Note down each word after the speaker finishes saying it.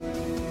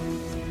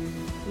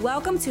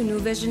Welcome to New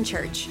Vision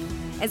Church.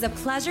 It's a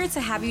pleasure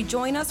to have you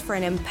join us for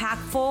an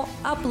impactful,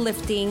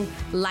 uplifting,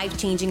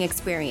 life-changing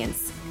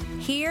experience.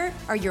 Here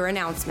are your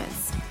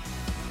announcements.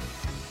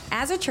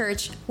 As a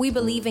church, we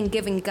believe in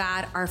giving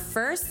God our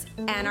first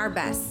and our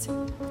best.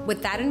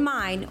 With that in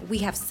mind, we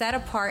have set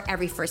apart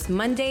every first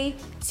Monday,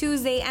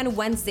 Tuesday, and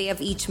Wednesday of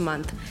each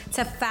month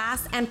to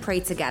fast and pray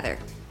together.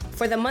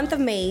 For the month of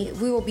May,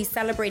 we will be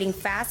celebrating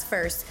Fast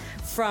First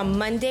from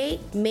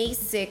Monday, May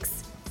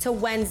 6th to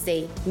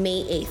Wednesday,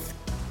 May 8th.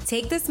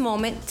 Take this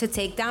moment to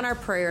take down our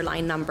prayer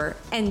line number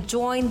and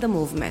join the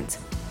movement.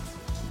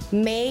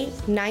 May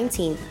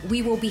 19th,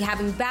 we will be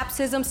having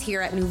baptisms here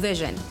at New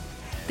Vision.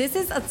 This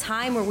is a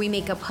time where we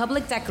make a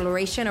public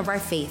declaration of our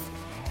faith,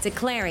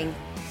 declaring,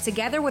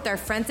 together with our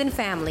friends and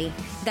family,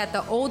 that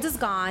the old is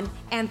gone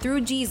and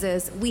through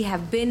Jesus, we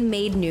have been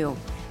made new.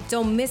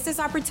 Don't miss this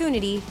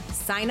opportunity.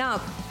 Sign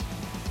up.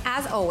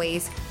 As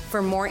always,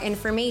 for more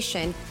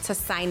information, to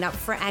sign up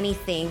for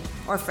anything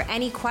or for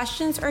any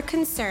questions or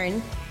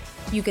concern,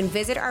 you can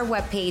visit our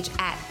webpage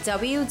at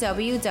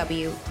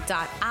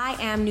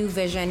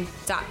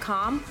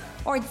www.iamnewvision.com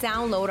or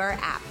download our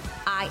app,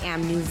 I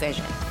Am New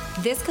Vision.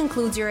 This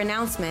concludes your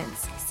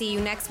announcements. See you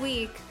next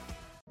week.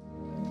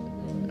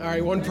 All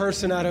right, one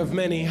person out of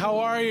many. How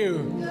are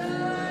you?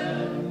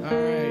 All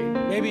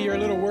right. Maybe you're a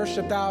little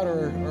worshiped out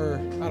or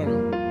I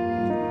don't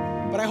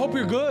know. But I hope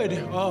you're good.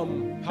 How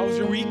was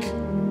your week?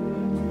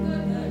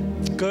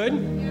 Good?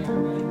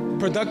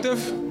 Productive?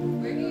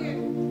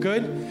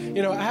 Good?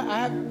 You know,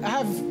 I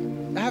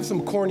have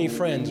some corny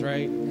friends,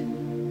 right?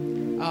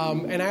 And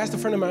I asked a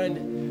friend of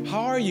mine, how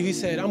are you? He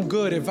said, I'm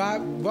good. If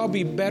I'll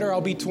be better,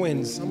 I'll be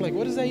twins. I'm like,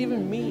 what does that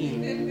even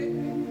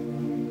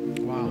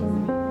mean? Wow.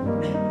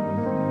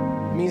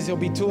 It means there'll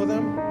be two of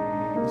them,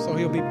 so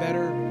he'll be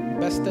better,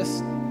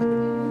 bestest.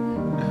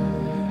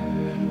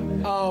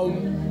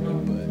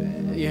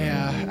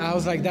 Yeah, I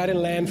was like, that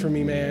didn't land for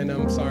me, man.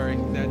 I'm sorry,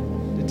 that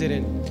it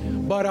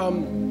didn't. But how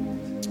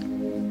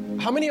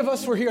many of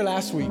us were here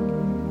last week?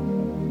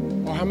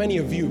 Or how many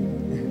of you?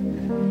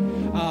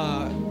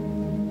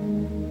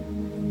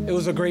 It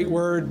was a great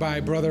word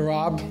by Brother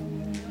Rob.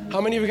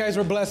 How many of you guys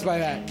were blessed by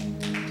that?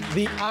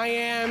 The I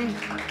am,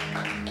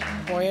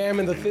 who I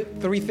am, and the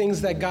three things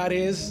that God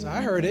is.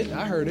 I heard it.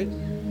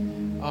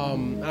 And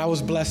I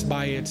was blessed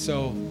by it.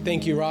 So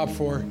thank you, Rob,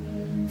 for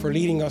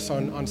leading us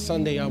on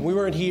Sunday. We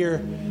weren't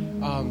here.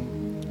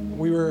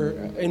 We were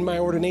in my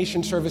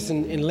ordination service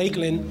in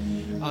Lakeland.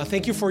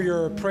 Thank you for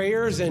your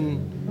prayers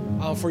and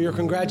for your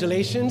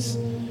congratulations.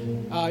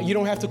 You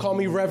don't have to call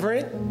me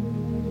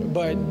reverend,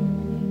 but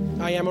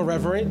I am a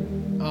reverend.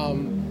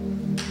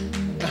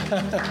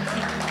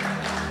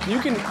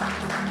 You can,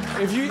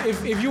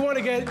 if you want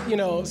to get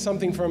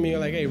something from me,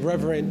 like, hey,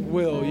 Reverend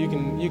Will, you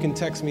can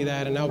text me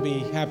that, and I'll be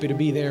happy to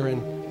be there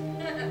and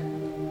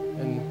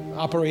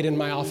operate in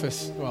my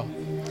office. Well,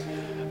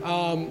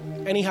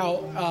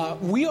 anyhow,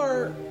 we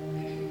are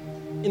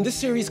in this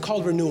series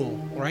called Renewal,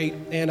 right?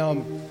 And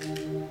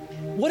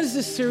what is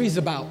this series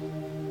about?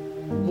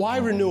 Why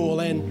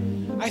renewal? And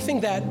I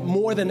think that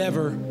more than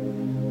ever,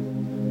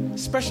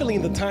 especially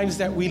in the times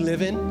that we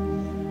live in,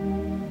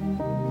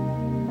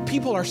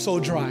 people are so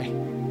dry.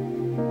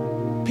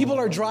 People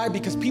are dry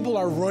because people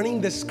are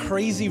running this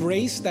crazy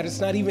race that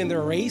it's not even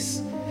their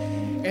race.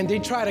 And they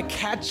try to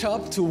catch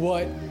up to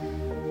what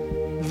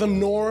the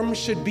norm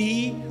should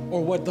be,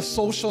 or what the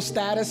social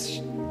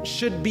status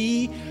should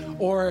be,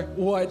 or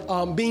what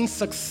being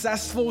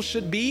successful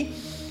should be.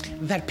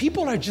 That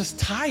people are just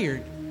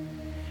tired.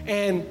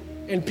 And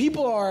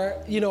people are,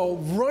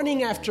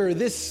 running after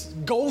this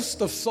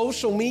ghost of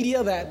social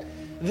media that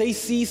they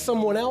see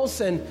someone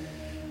else, and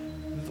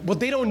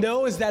what they don't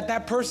know is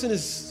that person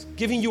is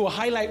giving you a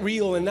highlight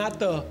reel and not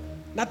the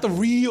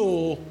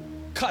real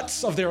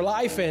cuts of their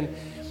life, and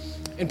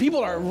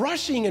people are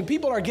rushing, and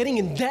people are getting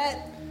in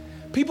debt.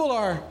 People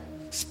are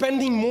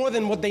spending more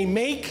than what they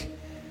make,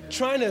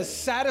 trying to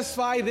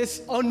satisfy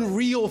this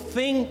unreal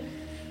thing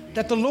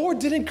that the Lord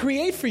didn't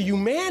create for you,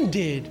 man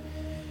did.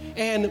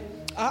 And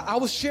I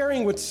was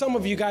sharing with some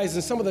of you guys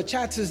in some of the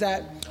chats is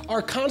that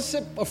our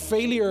concept of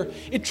failure,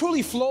 it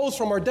truly flows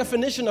from our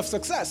definition of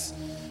success,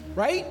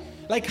 right?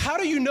 Like, how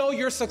do you know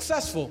you're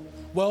successful?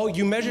 Well,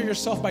 you measure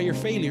yourself by your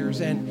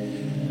failures.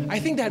 And I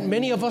think that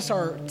many of us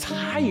are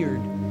tired.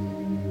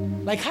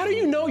 Like, how do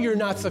you know you're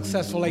not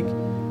successful? Like,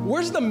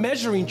 where's the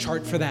measuring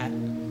chart for that?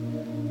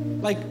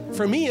 Like,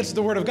 for me, it's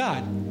the Word of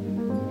God.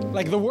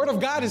 Like, the Word of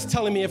God is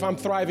telling me if I'm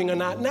thriving or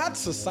not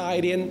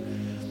society. And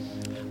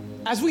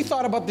as we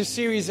thought about this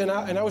series, and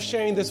I was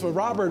sharing this with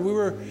Robert, we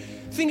were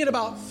thinking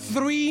about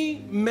three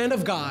men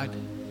of God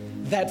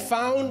that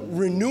found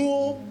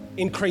renewal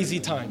in crazy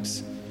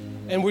times.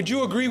 And would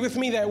you agree with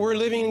me that we're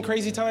living in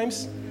crazy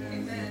times?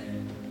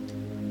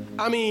 Amen.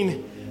 I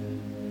mean,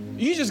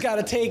 you just got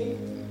to take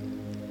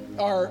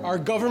our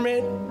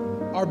government,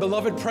 our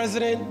beloved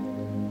president,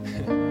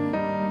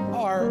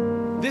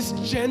 this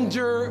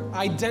gender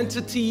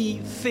identity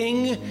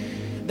thing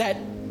that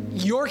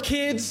your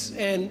kids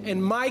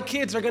and my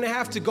kids are going to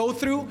have to go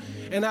through,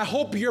 and I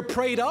hope you're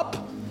prayed up.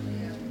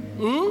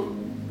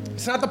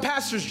 It's not the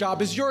pastor's job,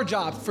 it's your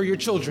job for your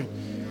children.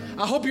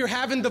 I hope you're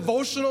having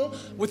devotional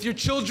with your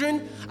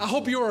children. I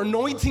hope you're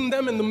anointing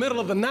them in the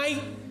middle of the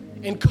night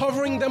and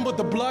covering them with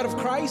the blood of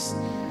Christ.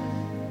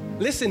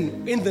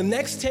 Listen, in the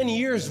next 10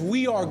 years,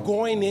 we're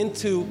going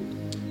into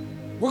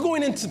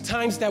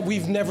times that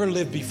we've never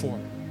lived before.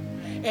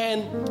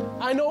 And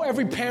I know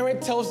every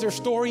parent tells their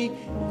story,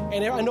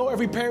 and I know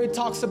every parent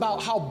talks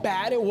about how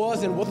bad it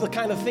was and what the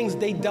kind of things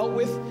they dealt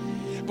with.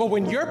 But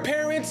when your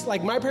parents,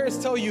 like my parents,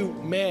 tell you,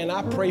 man,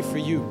 I pray for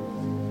you,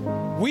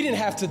 we didn't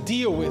have to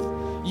deal with,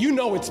 you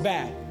know it's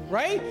bad,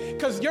 right?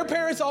 Because your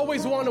parents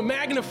always want to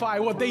magnify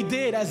what they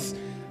did as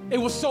it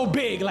was so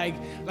big. Like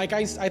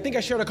I think I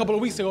shared a couple of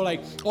weeks ago,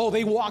 like, oh,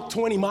 they walked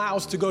 20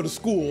 miles to go to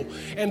school,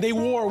 and they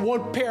wore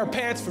one pair of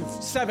pants for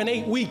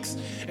 7-8 weeks,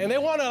 and they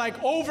want to like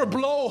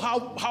overblow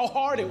how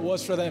hard it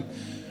was for them,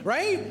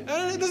 right?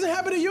 And it doesn't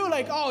happen to you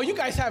like, oh, you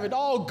guys have it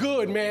all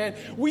good, man.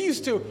 We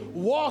used to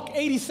walk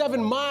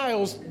 87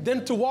 miles,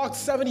 then to walk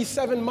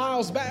 77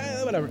 miles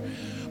back, whatever.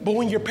 But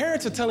when your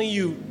parents are telling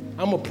you,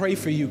 I'm going to pray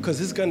for you because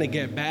it's going to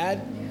get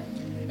bad,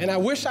 and I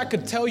wish I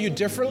could tell you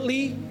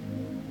differently,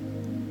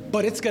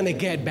 but it's going to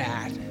get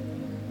bad.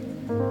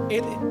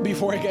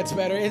 Before it gets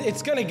better,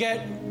 it's going to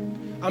get,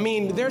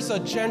 there's a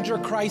gender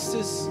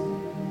crisis.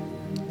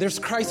 There's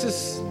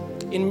crisis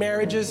in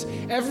marriages.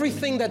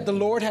 Everything that the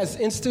Lord has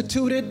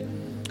instituted,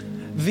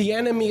 the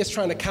enemy is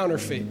trying to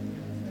counterfeit,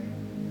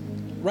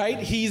 right?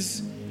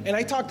 And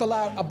I talked a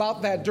lot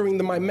about that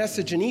during my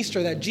message in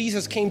Easter, that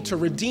Jesus came to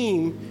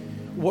redeem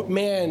what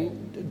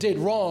man did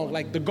wrong,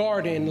 like the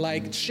garden,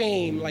 like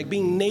shame, like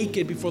being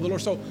naked before the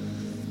Lord. So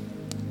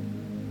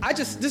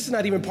this is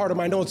not even part of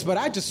my notes, but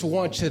I just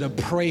want you to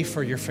pray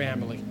for your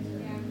family.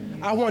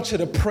 I want you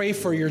to pray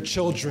for your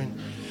children.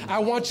 I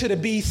want you to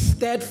be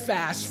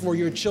steadfast for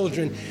your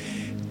children.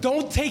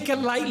 Don't take it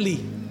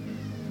lightly.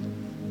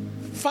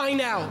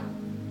 Find out.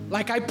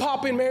 Like I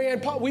pop in,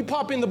 Marianne, we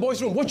pop in the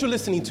boys' room. What you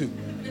listening to?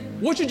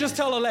 What you just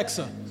tell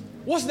Alexa?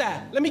 What's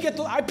that?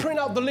 I print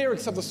out the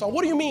lyrics of the song.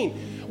 What do you mean?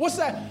 What's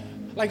that?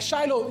 Like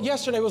Shiloh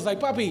yesterday was like,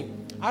 Papi,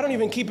 I don't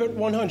even keep it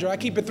 100. I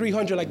keep it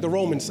 300 like the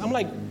Romans. I'm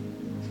like,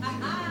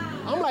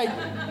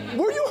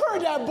 where you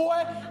heard that,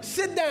 boy?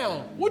 Sit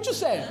down. What you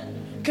say?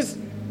 Because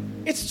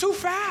it's too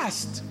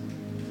fast.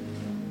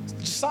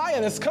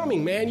 Josiah that's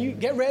coming, man. You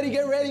get ready.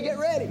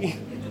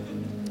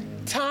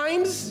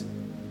 Times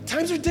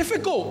are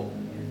difficult.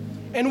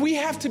 And we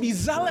have to be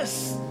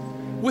zealous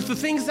with the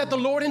things that the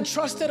Lord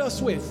entrusted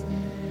us with.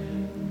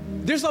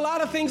 There's a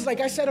lot of things, like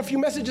I said a few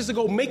messages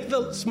ago, make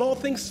the small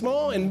things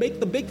small and make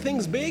the big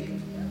things big.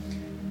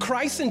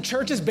 Christ in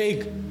church is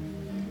big.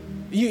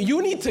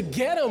 You need to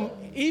get them,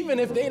 even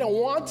if they don't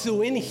want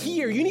to, in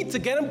here. You need to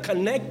get them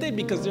connected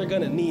because they're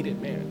going to need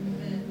it,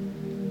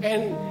 man.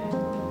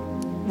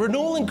 And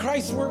renewal in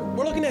Christ, we're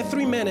looking at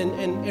 3 men,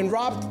 and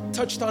Rob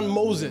touched on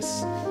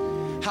Moses,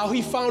 how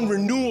he found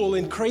renewal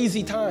in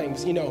crazy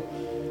times, you know.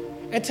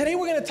 And today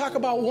we're going to talk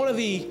about one of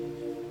the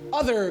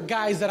other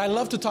guys that I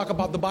love to talk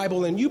about the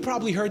Bible, and you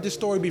probably heard this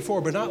story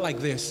before, but not like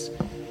this.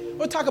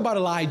 We'll talk about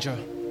Elijah.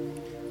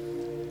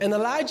 And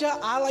Elijah,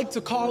 I like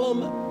to call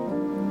him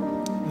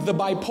the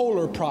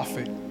bipolar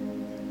prophet.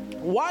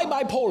 Why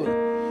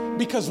bipolar?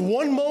 Because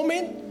one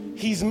moment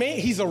he's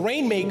a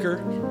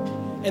rainmaker,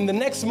 and the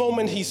next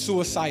moment he's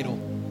suicidal.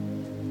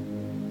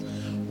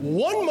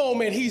 One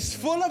moment he's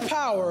full of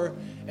power,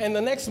 and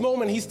the next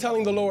moment he's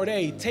telling the Lord,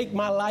 hey, take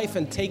my life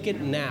and take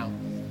it now.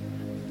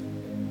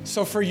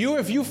 So for you,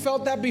 if you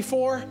felt that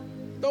before,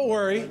 don't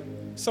worry.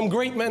 Some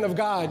great men of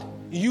God,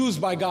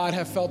 used by God,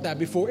 have felt that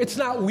before. It's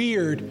not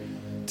weird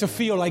to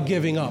feel like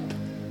giving up.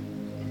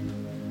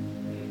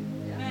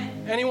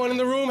 Amen. Anyone in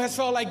the room has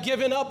felt like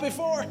giving up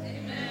before?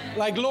 Amen.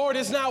 Like, Lord,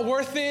 it's not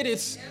worth it.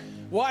 It's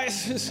why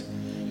is this?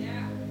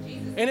 Yeah.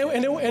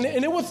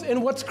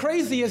 And what's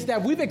crazy is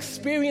that we've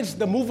experienced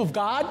the move of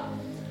God,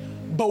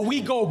 but we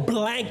go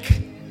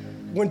blank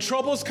when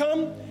troubles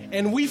come,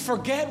 and we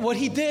forget what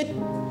he did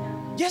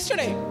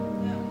yesterday.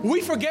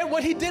 We forget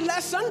what he did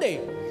last Sunday.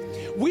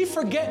 We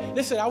forget.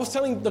 Listen, I was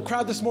telling the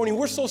crowd this morning,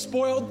 we're so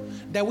spoiled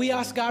that we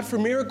ask God for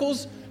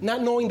miracles,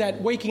 not knowing that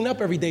waking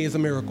up every day is a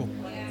miracle.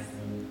 Yes.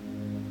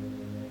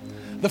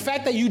 The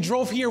fact that you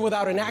drove here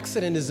without an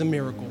accident is a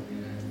miracle.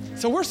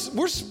 So we're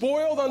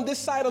spoiled on this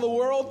side of the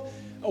world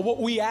of what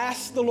we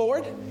ask the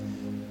Lord.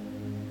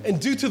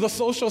 And due to the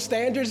social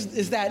standards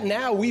is that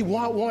now we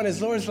want one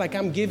as Lord's like,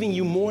 I'm giving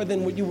you more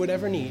than what you would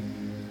ever need.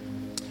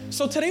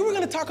 So today we're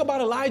going to talk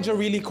about Elijah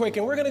really quick,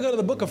 and we're going to go to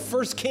the book of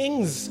 1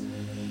 Kings,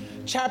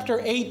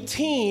 chapter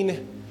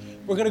 18.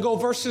 We're going to go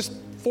verses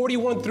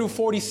 41 through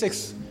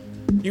 46.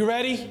 You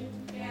ready?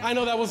 Yeah. I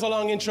know that was a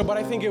long intro, but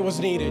I think it was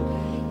needed.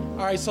 All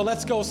right, so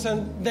let's go.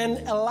 So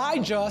then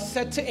Elijah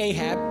said to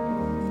Ahab,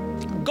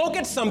 go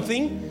get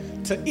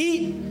something to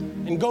eat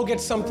and go get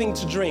something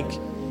to drink.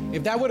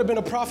 If that would have been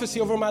a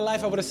prophecy over my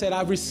life, I would have said,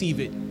 I receive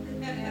it.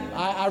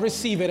 I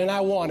receive it and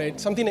I want it.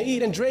 Something to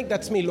eat and drink,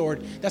 that's me,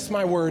 Lord. That's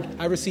my word.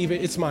 I receive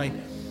it. It's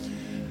mine.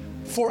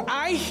 For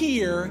I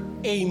hear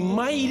a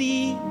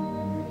mighty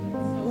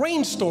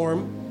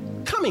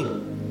rainstorm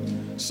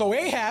coming. So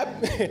Ahab,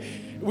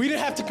 we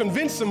didn't have to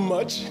convince him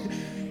much.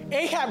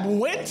 Ahab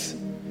went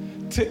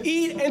to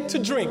eat and to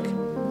drink.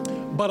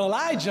 But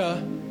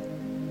Elijah,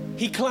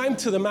 he climbed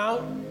to the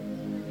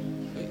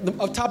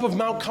top of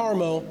Mount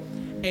Carmel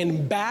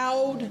and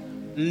bowed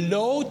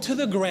low to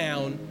the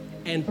ground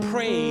and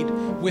prayed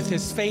with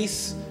his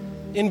face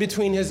in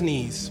between his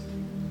knees.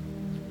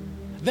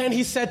 Then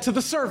he said to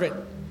the servant,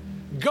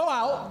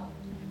 go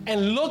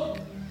and look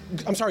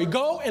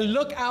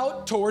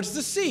out towards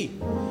the sea.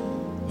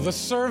 The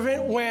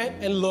servant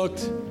went and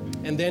looked,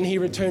 and then he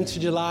returned to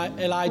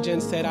Elijah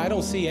and said, I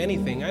don't see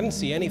anything.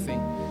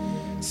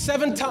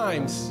 7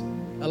 times,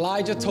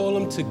 Elijah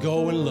told him to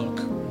go and look.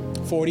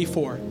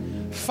 44.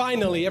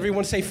 Finally,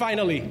 everyone say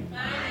finally.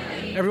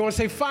 Finally. Everyone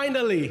say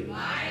finally.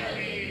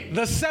 Finally.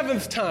 The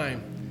 7th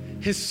time,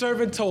 his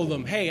servant told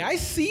him, hey, I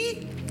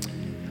see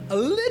a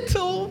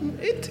little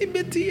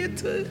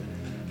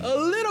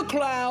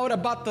cloud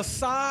about the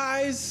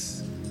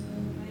size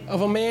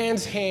of a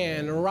man's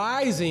hand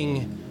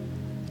rising.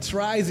 It's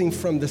rising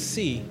from the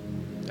sea.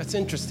 That's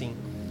interesting.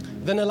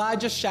 Then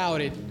Elijah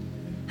shouted,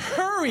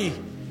 hurry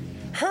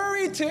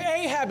to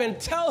Ahab and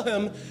tell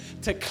him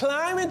to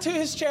climb into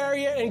his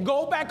chariot and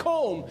go back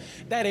home,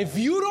 that if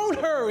you don't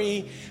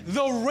hurry,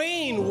 the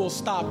rain will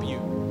stop you.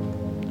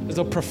 It's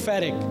a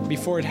prophetic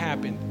before it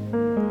happened.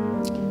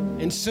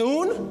 And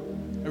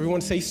soon,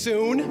 everyone say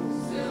soon,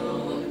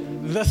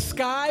 the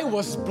sky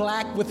was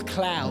black with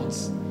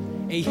clouds.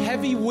 A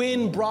heavy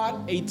wind brought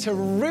a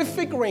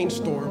terrific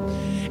rainstorm,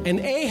 and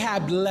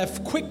Ahab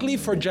left quickly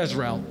for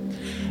Jezreel.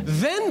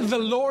 Then the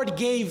Lord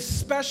gave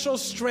special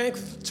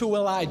strength to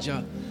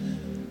Elijah.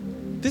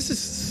 This is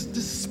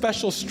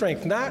special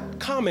strength, not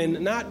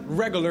common, not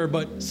regular,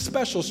 but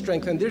special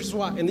strength. And here's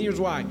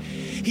why.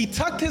 He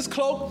tucked his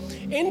cloak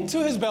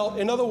into his belt.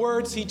 In other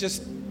words, he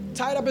just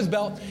tied up his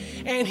belt,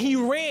 and he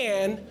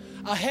ran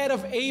ahead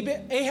of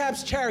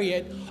Ahab's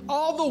chariot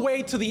all the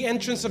way to the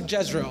entrance of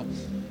Jezreel.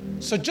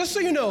 So just so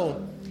you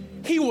know,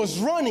 he was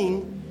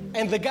running,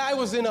 and the guy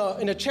was in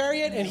a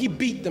chariot, and he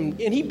beat them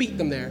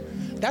there.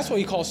 That's what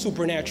he calls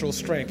supernatural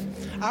strength.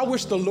 I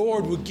wish the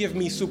Lord would give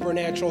me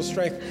supernatural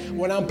strength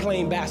when I'm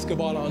playing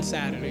basketball on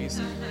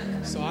Saturdays,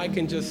 so I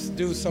can just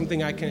do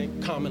something I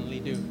can commonly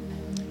do.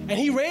 And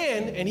he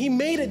ran, and he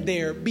made it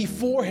there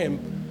before him,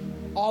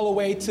 all the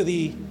way to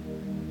the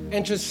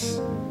entrance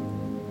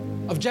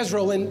of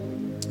Jezreel.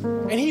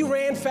 And he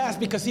ran fast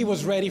because he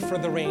was ready for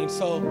the rain.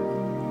 So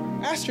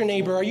ask your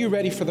neighbor, are you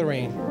ready for the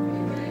rain?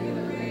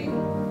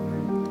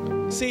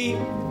 See,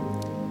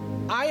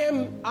 I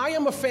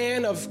am a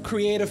fan of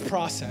creative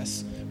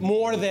process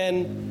more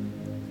than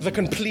the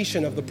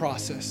completion of the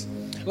process.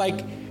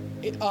 Like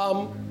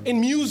in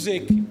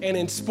music and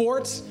in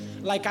sports,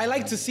 like I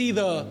like to see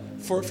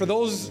for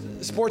those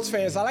sports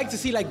fans, I like to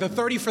see like the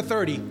 30 for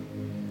 30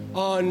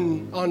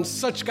 on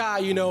such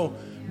guy,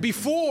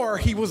 before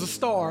he was a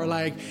star,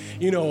 like,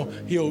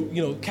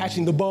 he'll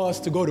catching the bus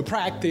to go to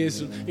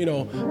practice,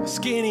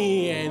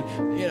 skinny and,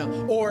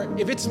 or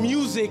if it's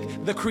music,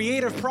 the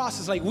creative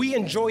process, like we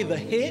enjoy the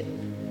hit,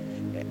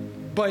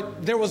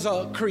 but there was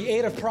a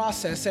creative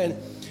process. And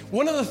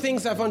one of the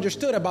things I've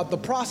understood about the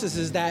process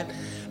is that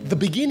the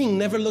beginning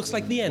never looks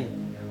like the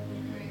end.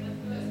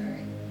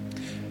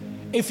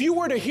 If you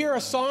were to hear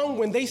a song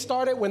when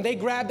they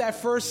grabbed that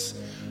first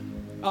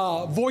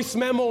voice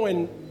memo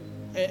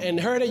and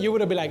heard it, you would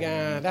have been like,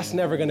 that's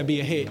never going to be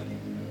a hit.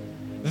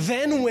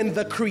 Then when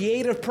the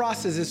creative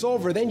process is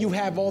over, then you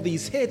have all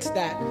these hits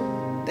that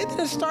they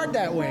didn't start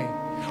that way.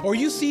 Or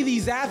you see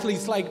these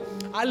athletes, like,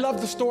 I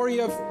love the story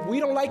of, we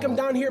don't like him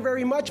down here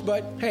very much,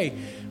 but hey,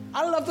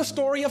 I love the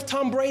story of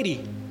Tom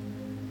Brady.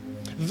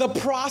 The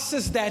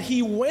process that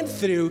he went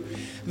through,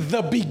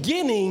 the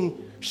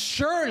beginning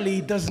surely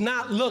does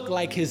not look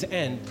like his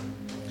end.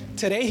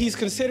 Today, he's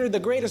considered the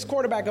greatest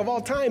quarterback of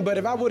all time, but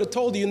if I would have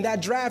told you in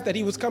that draft that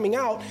he was coming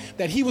out,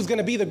 that he was going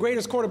to be the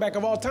greatest quarterback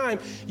of all time,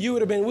 you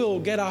would have been, we'll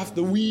get off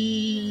the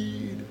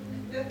weed.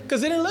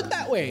 Because it didn't look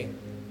that way.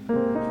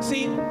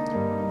 See,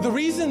 the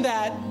reason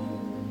that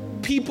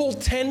people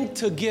tend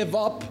to give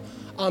up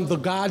on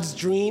God's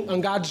dream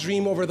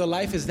over their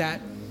life is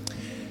that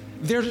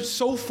they're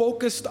so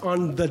focused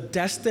on the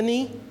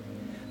destiny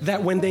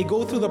that when they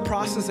go through the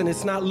process and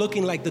it's not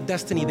looking like the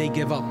destiny, they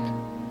give up.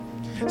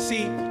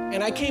 See,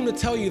 and I came to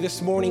tell you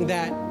this morning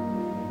that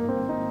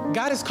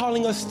God is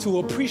calling us to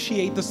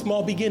appreciate the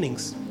small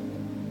beginnings.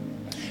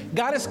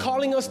 God is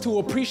calling us to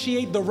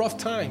appreciate the rough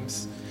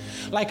times.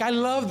 Like, I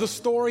love the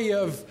story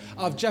of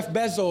Jeff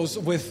Bezos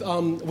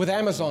with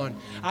Amazon.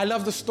 I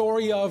love the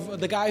story of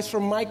the guys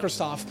from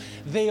Microsoft.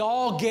 They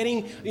all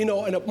getting,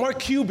 and Mark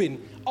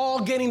Cuban,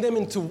 all getting them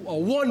into a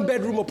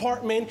one-bedroom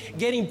apartment,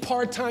 getting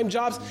part-time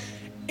jobs.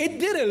 It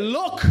didn't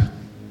look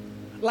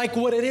like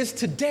what it is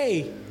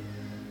today,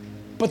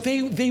 but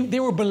they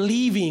were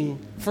believing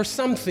for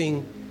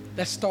something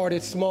that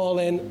started small.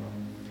 And,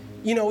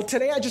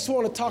 today I just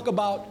want to talk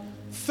about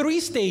 3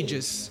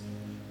 stages.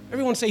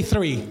 Everyone say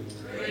 3.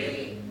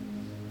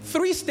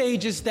 3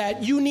 stages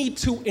that you need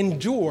to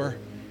endure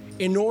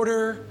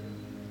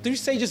 3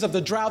 stages of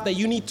the drought that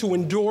you need to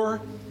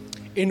endure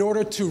in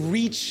order to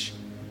reach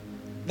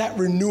that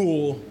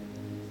renewal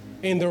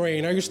in the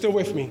rain. Are you still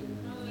with me?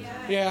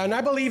 Yeah, and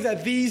I believe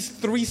that these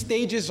 3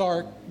 stages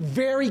are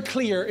very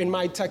clear in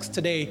my text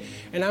today.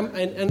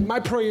 And my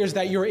prayer is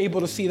that you're able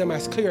to see them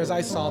as clear as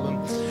I saw them.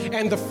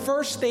 And the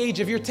first stage,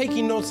 if you're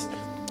taking notes,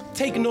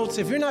 take notes.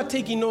 If you're not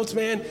taking notes,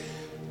 man,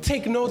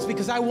 take notes,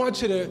 because I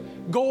want you to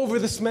go over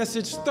this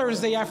message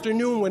Thursday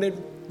afternoon when it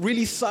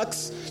really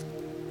sucks,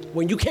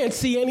 when you can't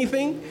see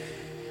anything,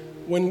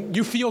 when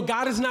you feel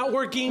God is not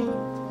working.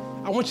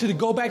 I want you to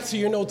go back to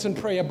your notes and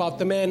pray about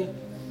them, man.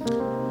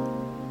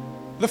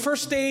 The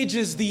first stage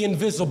is the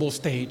invisible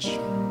stage.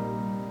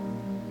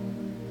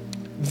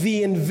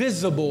 The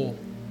invisible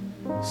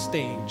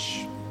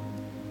stage.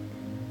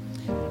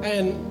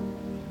 And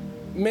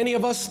many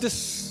of us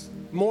this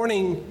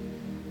morning,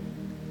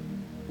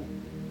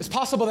 it's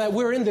possible that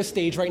we're in this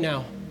stage right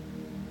now.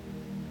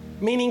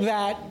 Meaning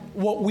that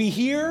what we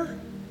hear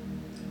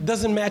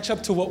doesn't match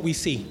up to what we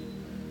see.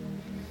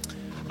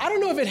 I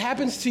don't know if it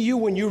happens to you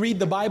when you read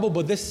the Bible,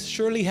 but this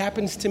surely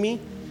happens to me.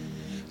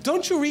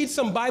 Don't you read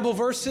some Bible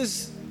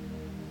verses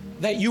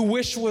that you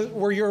wish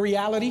were your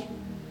reality?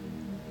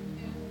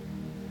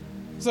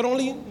 Is it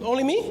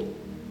only me?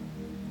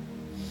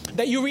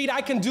 That you read,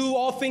 I can do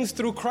all things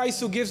through Christ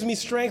who gives me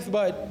strength,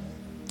 but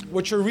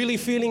what you're really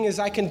feeling is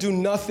I can do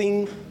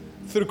nothing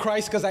through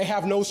Christ because I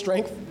have no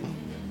strength.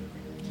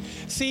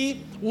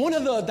 See, one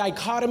of the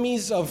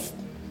dichotomies of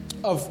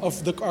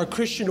our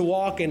Christian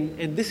walk,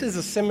 and this is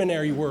a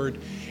seminary word,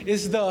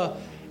 is the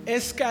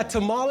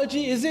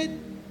eschatology, is it?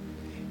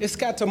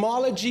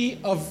 Eschatology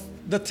of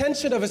the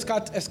tension of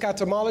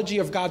eschatology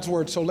of God's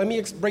word. So let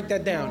me break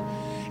that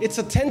down. It's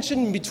a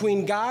tension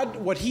between God,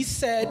 what he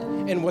said,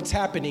 and what's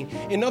happening.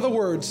 In other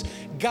words,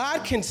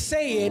 God can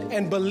say it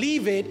and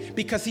believe it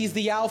because he's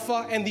the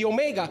Alpha and the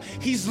Omega.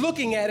 He's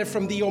looking at it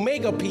from the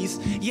Omega piece,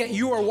 yet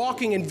you are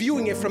walking and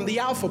viewing it from the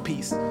Alpha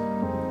piece.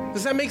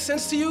 Does that make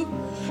sense to you?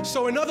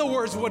 So in other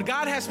words, what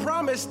God has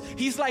promised,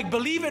 he's like,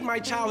 believe it, my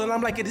child. And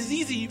I'm like, it is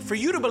easy for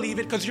you to believe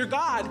it because you're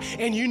God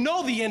and you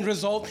know the end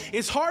result.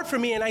 It's hard for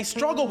me and I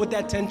struggle with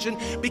that tension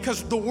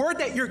because the word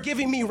that you're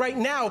giving me right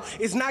now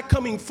is not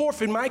coming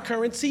forth in my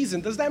current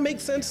season. Does that make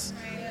sense?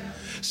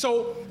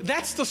 So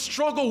that's the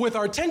struggle with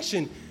our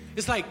tension.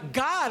 It's like,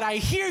 God, I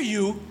hear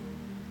you,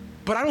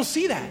 but I don't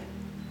see that.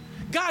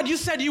 God, you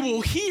said you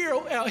will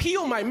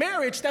heal my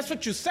marriage. That's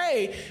what you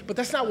say, but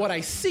that's not what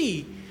I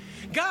see.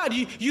 God,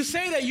 you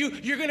say that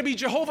you're going to be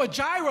Jehovah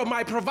Jireh,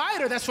 my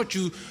provider. That's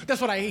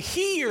what I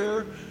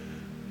hear,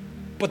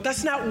 but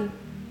that's not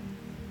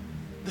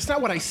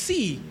what I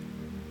see.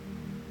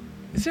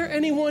 Is there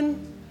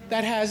anyone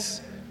that has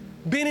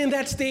been in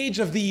that stage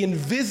of the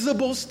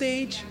invisible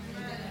stage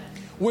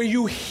where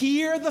you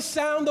hear the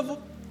sound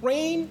of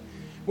rain,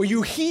 where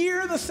you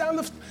hear the sound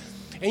of,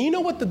 and you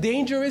know what the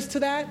danger is to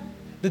that?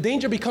 The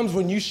danger becomes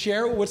when you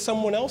share it with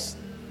someone else.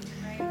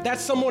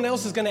 That someone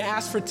else is going to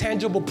ask for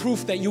tangible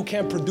proof that you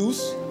can't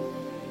produce.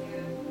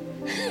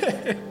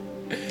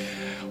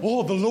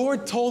 Oh, the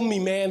Lord told me,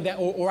 man, that,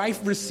 or I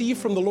received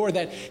from the Lord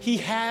that he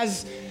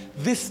has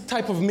this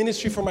type of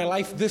ministry for my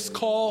life, this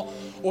call,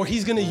 or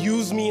he's going to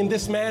use me in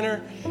this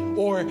manner,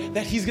 or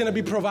that he's going to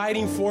be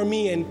providing for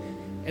me.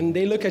 And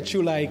they look at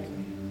you like,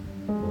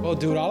 oh,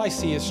 dude, all I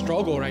see is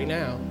struggle right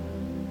now.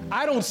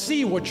 I don't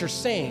see what you're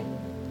saying.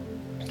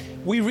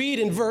 We read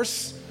in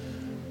verse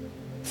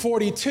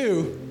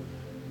 42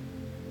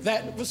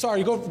 that,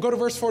 sorry, go to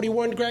verse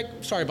 41, Greg.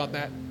 Sorry about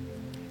that.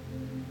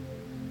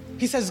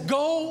 He says,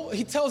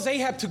 he tells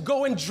Ahab to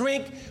go and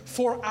drink,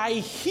 for I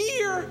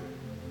hear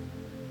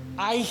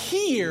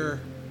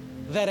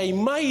that a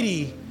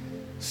mighty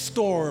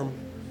storm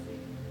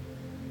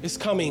is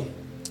coming.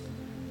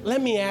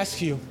 Let me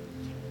ask you,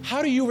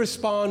 how do you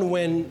respond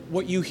when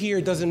what you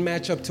hear doesn't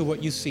match up to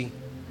what you see?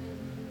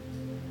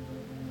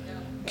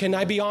 Can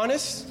I be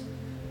honest?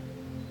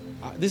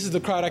 This is the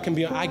crowd I can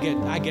be. I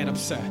get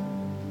upset.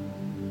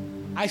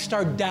 I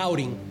start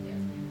doubting.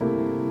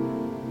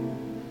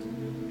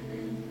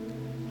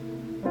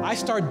 I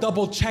start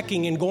double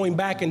checking and going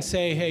back and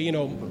say, hey,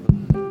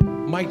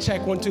 mic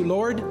check 1, 2,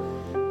 Lord,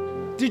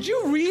 did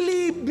you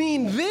really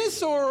mean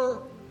this,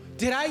 or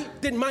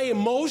did my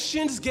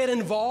emotions get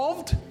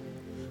involved?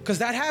 Because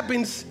that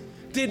happens.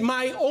 Did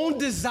my own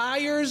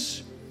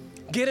desires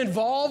get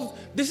involved?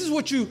 This is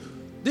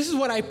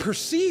what I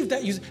perceived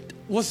that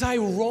was I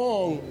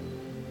wrong?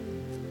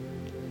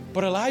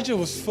 But Elijah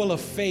was full of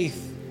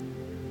faith.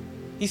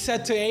 He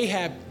said to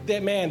Ahab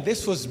that, man,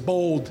 this was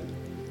bold.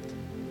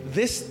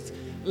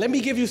 Let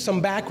me give you some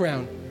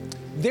background.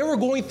 They were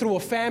going through a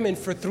famine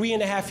for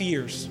 3.5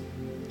 years.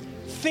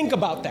 Think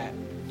about that.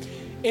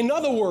 In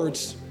other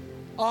words,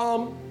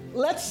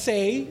 let's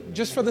say,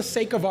 just for the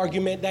sake of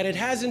argument, that it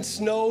hasn't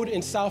snowed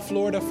in South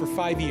Florida for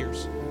 5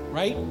 years,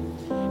 right?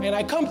 And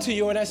I come to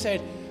you and I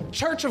said,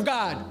 Church of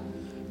God,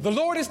 the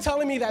Lord is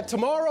telling me that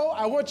tomorrow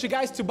I want you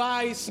guys to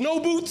buy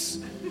snow boots,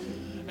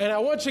 and I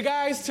want you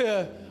guys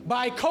to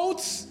buy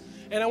coats,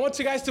 and I want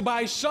you guys to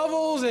buy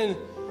shovels, and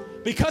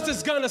because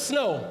it's gonna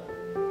snow.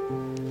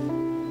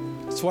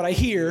 That's what I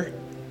hear,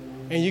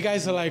 And you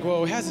guys are like,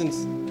 well, it hasn't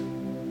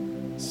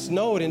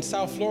snowed in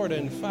South Florida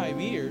in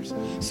 5 years.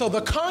 So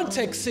the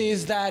context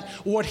is that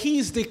what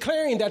he's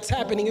declaring that's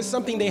happening is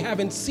something they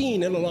haven't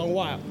seen in a long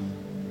while.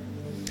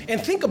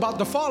 And think about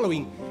the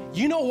following.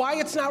 You know why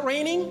it's not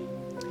raining?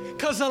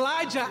 Because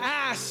Elijah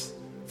asked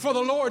for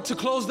the Lord to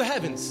close the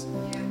heavens.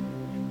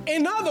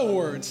 In other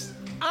words,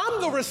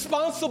 I'm the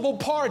responsible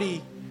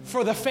party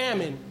for the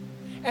famine.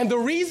 And the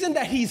reason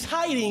that he's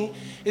hiding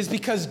is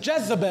because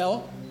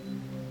Jezebel,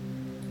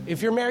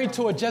 if you're married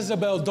to a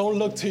Jezebel, don't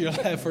look to your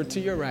left or to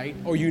your right,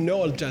 or you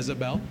know a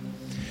Jezebel.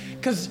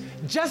 Because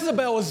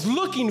Jezebel is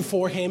looking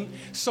for him,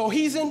 so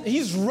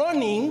he's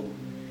running,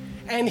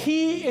 and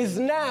he is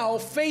now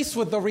faced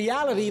with the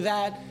reality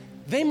that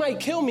they might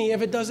kill me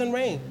if it doesn't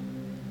rain.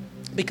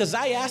 Because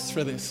I asked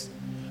for this.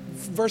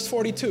 Verse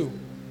 42.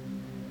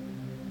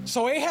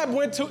 So Ahab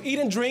went to eat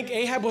and drink.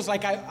 Ahab was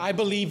like, I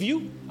believe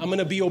you. I'm going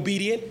to be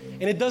obedient.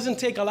 And it doesn't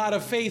take a lot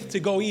of faith to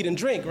go eat and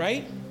drink,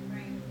 right?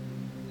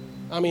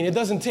 I mean, it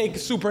doesn't take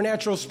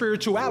supernatural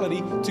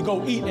spirituality to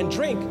go eat and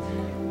drink.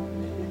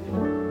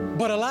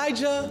 But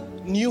Elijah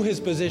knew his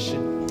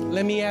position.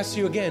 Let me ask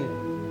you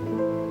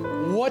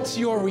again. What's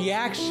your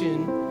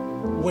reaction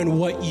when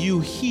what you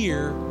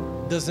hear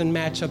doesn't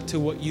match up to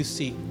what you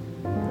see?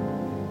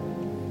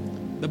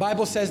 The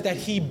Bible says that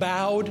he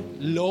bowed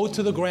low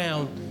to the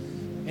ground.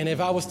 And if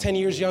I was 10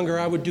 years younger,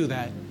 I would do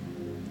that.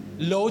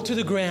 Low to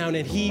the ground,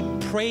 and he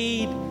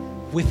prayed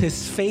with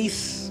his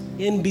face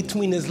in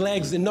between his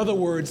legs. In other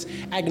words,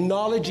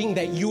 acknowledging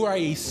that you are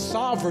a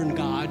sovereign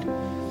God,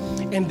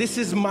 and this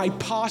is my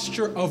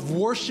posture of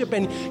worship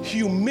and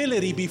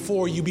humility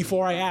before you,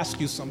 before I ask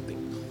you something.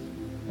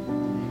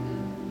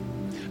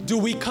 Do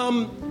we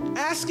come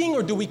asking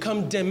or do we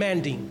come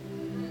demanding?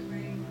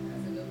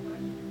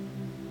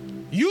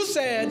 You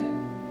said,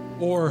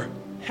 or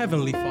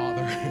Heavenly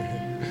Father,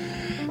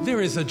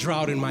 there is a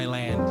drought in my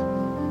land.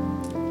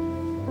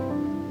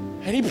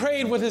 And he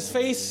prayed with his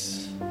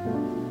face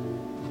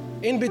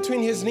in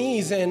between his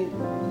knees, and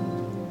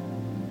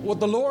what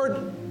the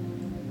Lord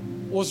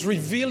was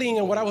revealing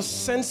and what I was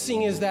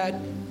sensing is that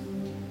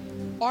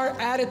our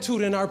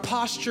attitude and our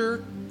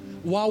posture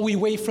while we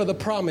wait for the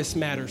promise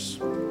matters.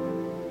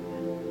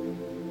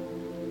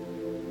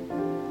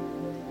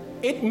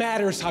 It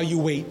matters how you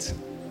wait.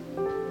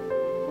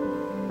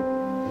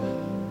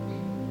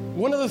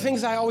 One of the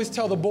things I always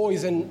tell the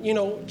boys, and you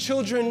know,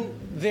 children,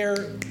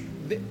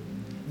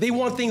 they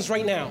want things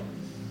right now.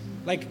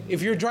 Like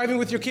if you're driving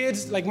with your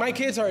kids, like my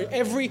kids are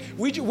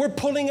we're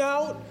pulling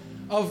out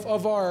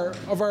of our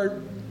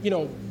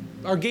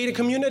our gated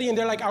community, and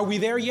they're like, are we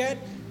there yet?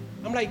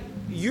 I'm like,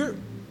 you're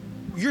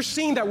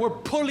seeing that we're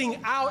pulling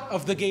out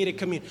of the gated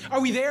community. Are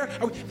we there?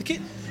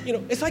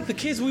 It's like the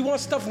kids, we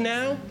want stuff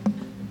now.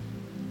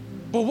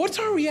 But what's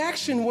our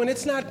reaction when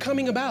it's not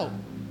coming about?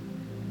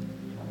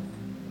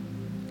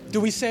 Do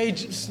we say,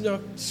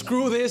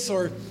 screw this,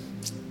 or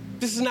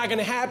this is not going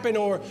to happen,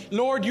 or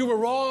Lord, you were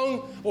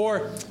wrong,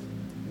 or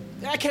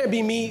that can't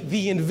be me?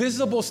 The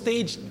invisible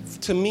stage,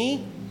 to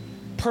me,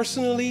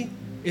 personally,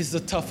 is the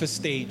toughest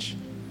stage,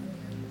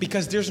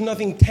 because there's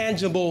nothing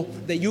tangible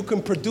that you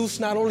can produce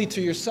not only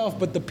to yourself,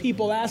 but the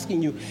people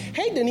asking you,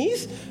 hey,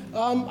 Denise,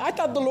 I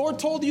thought the Lord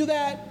told you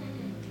that.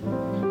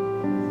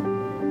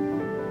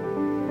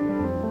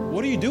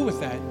 What do you do with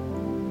that?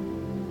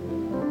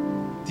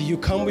 Do you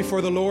come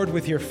before the Lord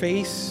with your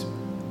face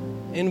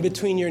in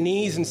between your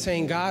knees and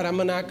saying, God, I'm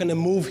not going to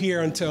move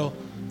here until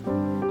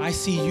I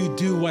see you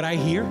do what I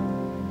hear?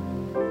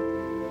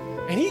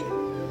 And he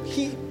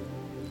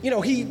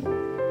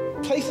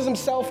places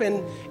himself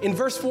in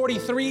verse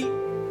 43.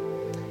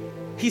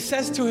 He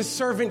says to his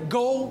servant,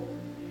 go.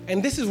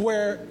 And this is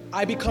where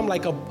I become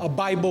like a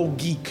Bible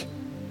geek.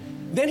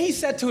 Then he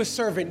said to his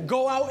servant,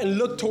 go out and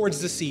look towards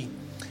the sea.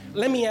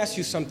 Let me ask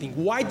you something.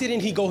 Why didn't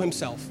he go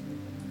himself?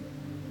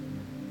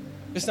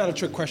 It's not a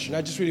trick question.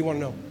 I just really want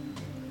to know.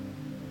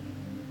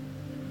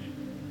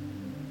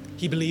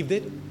 He believed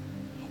it.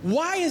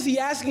 Why is he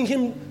asking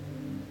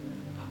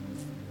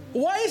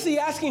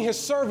his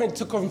servant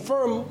to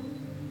confirm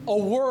a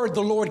word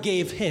the Lord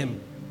gave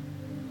him?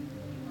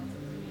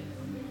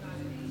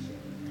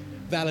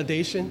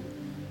 Validation.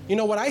 You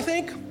know what I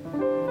think?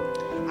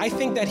 I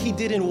think that he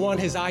didn't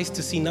want his eyes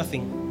to see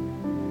nothing.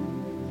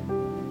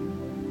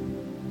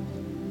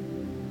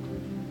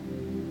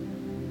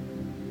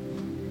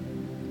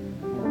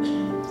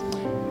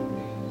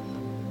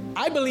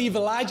 I believe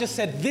Elijah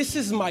said, this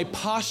is my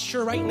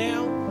posture right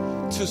now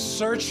to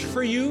search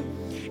for you.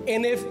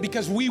 And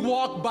because we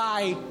walk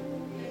by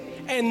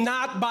and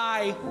not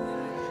by.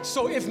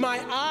 So if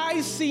my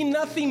eyes see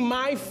nothing,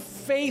 my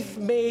faith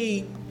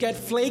may get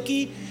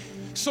flaky.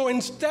 So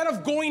instead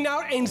of going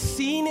out and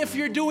seeing if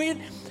you're doing it,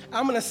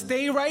 I'm going to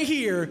stay right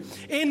here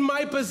in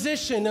my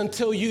position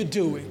until you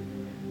do it.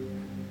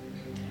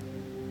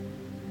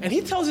 And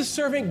he tells his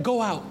servant,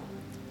 go out,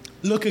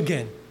 look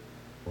again.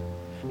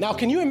 Now,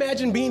 can you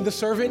imagine being the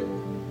servant?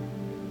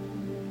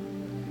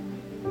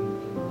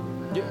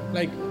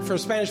 Like, for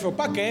Spanish, for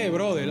pa qué,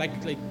 brother? Like,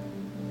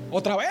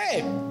 otra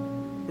vez?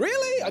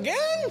 Really?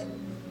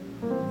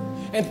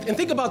 Again? And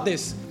think about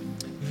this.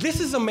 This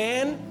is a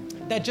man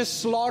that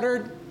just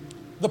slaughtered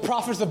the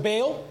prophets of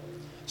Baal.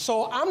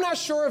 So I'm not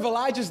sure if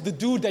Elijah's the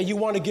dude that you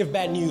want to give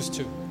bad news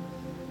to.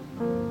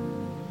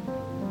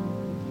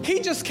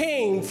 He just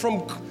came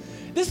from,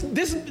 this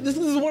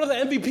is one of the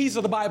MVPs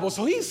of the Bible.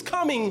 So he's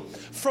coming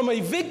from a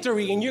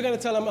victory, and you're going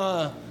to tell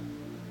him,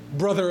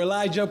 brother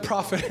Elijah,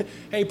 prophet,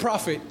 hey,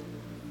 prophet,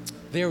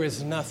 there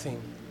is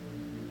nothing.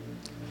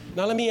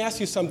 Now let me ask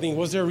you something.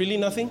 Was there really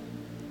nothing?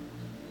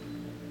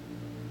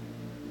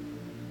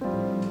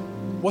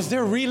 Was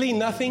there really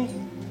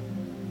nothing?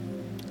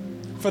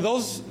 For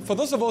those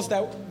of us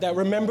that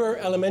remember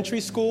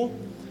elementary school,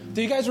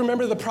 do you guys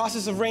remember the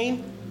process of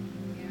rain?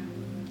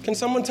 Yeah. Can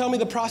someone tell me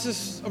the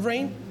process of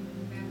rain?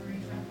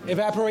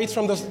 Evaporates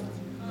from the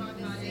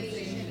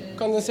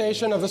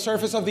condensation of the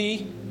surface of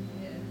the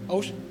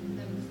ocean.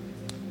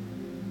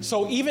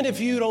 So even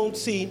if you don't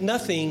see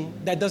nothing,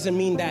 that doesn't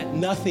mean that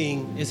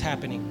nothing is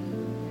happening.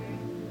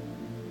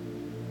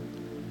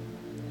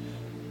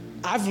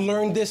 I've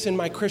learned this in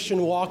my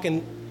Christian walk,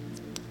 and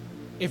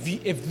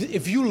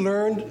if you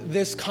learned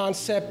this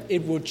concept,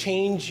 it will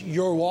change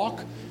your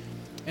walk.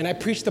 And I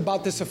preached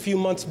about this a few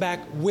months back.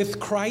 With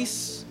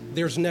Christ,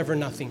 there's never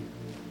nothing.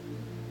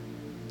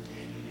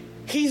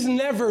 He's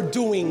never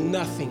doing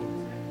nothing.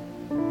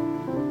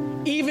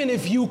 Even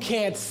if you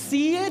can't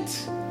see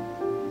it,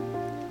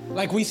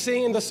 like we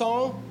sing in the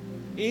song,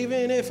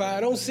 even if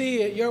I don't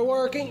see it, you're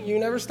working, you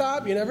never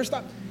stop, you never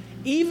stop.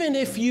 Even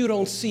if you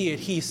don't see it,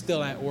 he's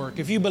still at work.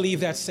 If you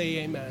believe that, say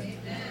amen.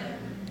 Amen.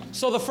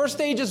 So the first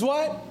stage is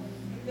what?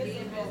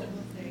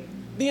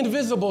 The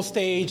invisible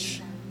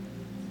stage.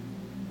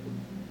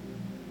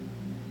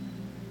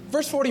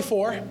 Verse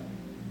 44.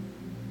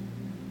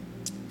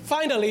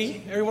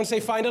 Finally, everyone say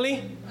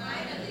finally.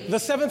 Finally. The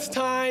seventh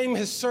time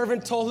his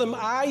servant told him,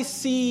 I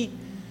saw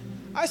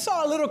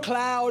a little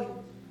cloud,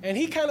 and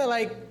he kind of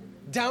like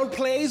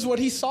downplays what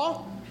he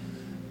saw.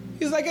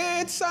 He's like,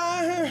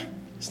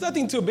 it's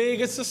nothing too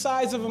big. It's the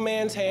size of a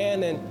man's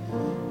hand, and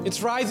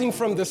it's rising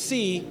from the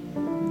sea.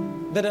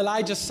 Then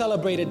Elijah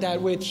celebrated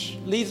that, which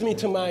leads me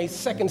to my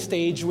second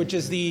stage, which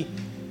is the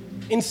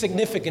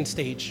insignificant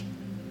stage.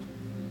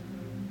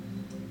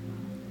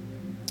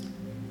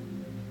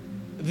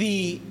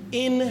 The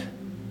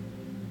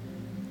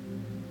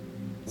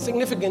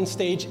insignificant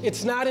stage,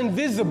 it's not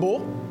invisible.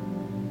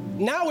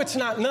 Now it's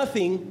not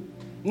nothing.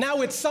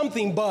 Now it's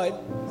something,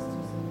 but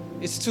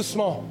it's too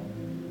small.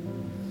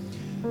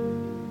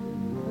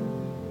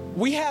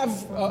 We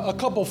have a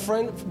couple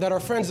friends that are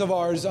friends of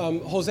ours,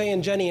 Jose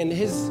and Jenny, and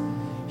his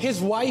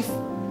wife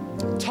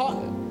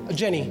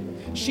Jenny,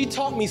 she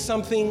taught me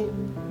something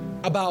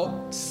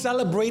about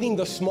celebrating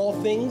the small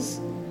things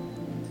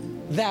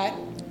that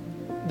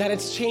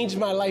it's changed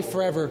my life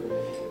forever.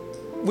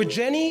 With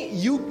Jenny,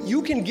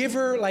 you can give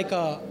her like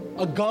a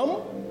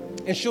gum,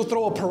 and she'll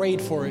throw a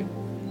parade for it.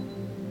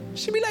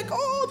 She'd be like,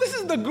 oh, this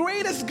is the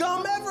greatest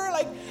gum ever.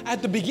 Like,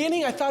 at the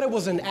beginning, I thought it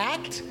was an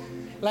act.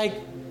 Like,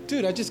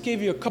 dude, I just gave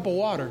you a cup of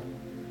water.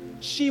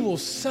 She will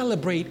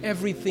celebrate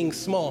everything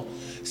small.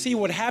 See,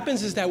 what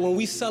happens is that when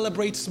we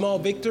celebrate small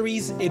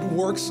victories, it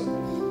works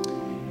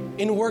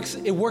in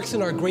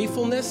our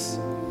gratefulness,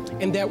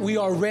 and that we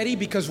are ready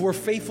because we're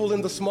faithful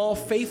in the small.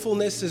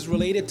 Faithfulness is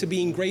related to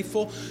being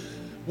grateful.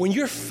 When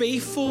you're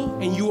faithful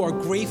and you are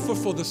grateful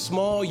for the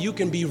small, you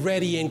can be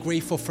ready and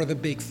grateful for the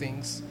big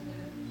things.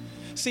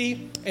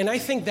 See, and I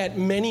think that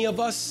many of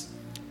us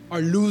are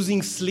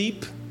losing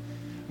sleep.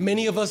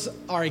 Many of us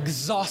are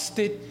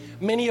exhausted.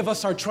 Many of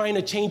us are trying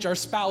to change our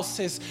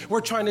spouses.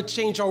 We're trying to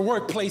change our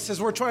workplaces.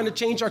 We're trying to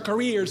change our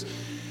careers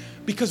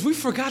because we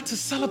forgot to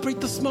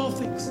celebrate the small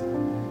things.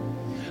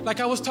 Like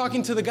I was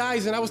talking to the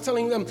guys and I was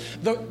telling them,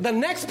 the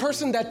next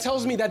person that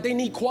tells me that they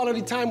need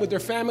quality time with their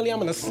family, I'm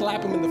going to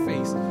slap them in the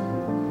face.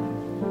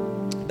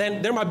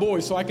 Then they're my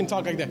boys, so I can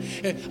talk like that.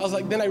 I was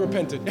like, then I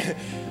repented.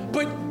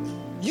 But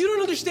you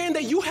don't understand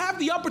that you have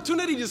the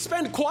opportunity to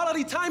spend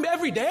quality time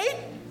every day?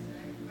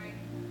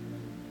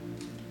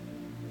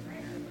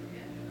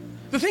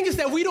 The thing is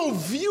that we don't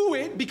view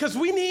it because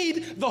we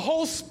need the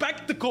whole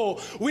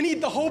spectacle. We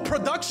need the whole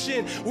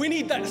production. We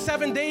need that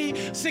 7-day,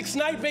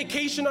 6-night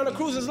vacation on a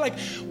cruise. It's like,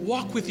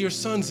 walk with your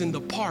sons in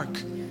the park.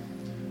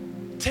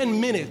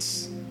 10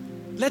 minutes.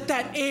 Let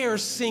that air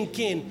sink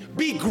in.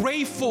 Be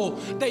grateful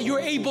that you're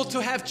able to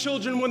have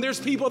children when there's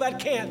people that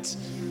can't.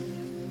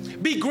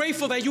 Be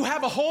grateful that you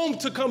have a home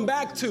to come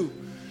back to.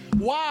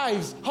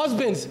 Wives,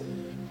 husbands,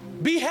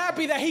 be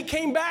happy that he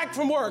came back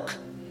from work.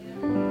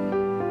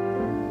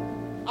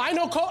 I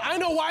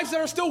know wives that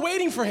are still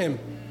waiting for him.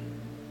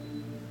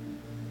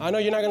 I know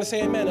you're not going to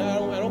say amen.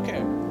 I don't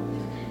care.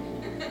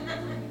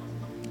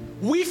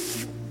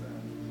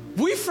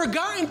 We've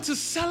forgotten to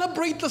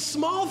celebrate the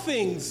small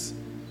things.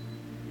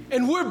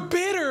 And we're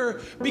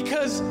bitter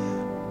because,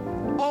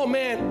 oh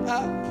man,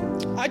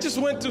 I just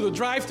went to the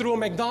drive-thru at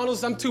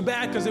McDonald's. I'm too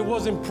bad because it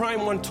wasn't Prime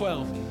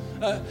 112.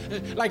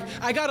 like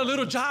I got a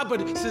little job,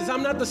 but it says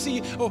I'm not the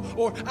CEO,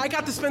 or I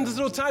got to spend this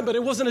little time, but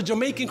it wasn't a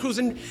Jamaican cruise.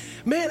 And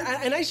man,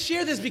 I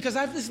share this because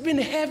it's been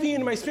heavy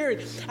in my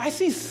spirit. I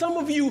see some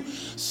of you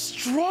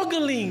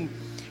struggling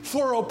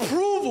for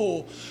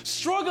approval,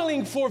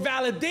 struggling for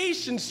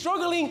validation,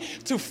 struggling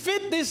to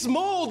fit this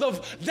mold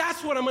of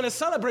that's what I'm going to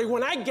celebrate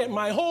when I get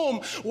my home,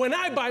 when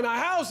I buy my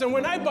house, and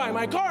when I buy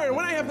my car, and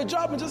when I have the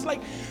job, and just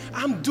like,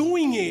 I'm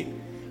doing it.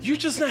 You're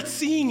just not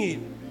seeing it.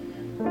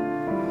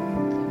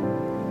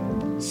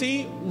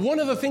 See, one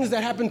of the things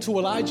that happened to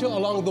Elijah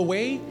along the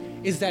way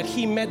is that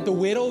he met the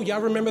widow.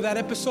 Y'all remember that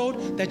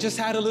episode that just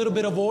had a little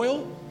bit of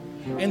oil?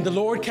 And the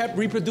Lord kept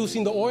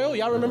reproducing the oil.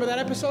 Y'all remember that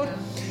episode?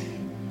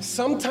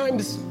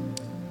 Sometimes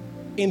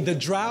in the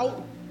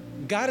drought,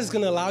 God is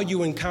going to allow you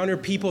to encounter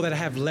people that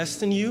have less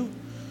than you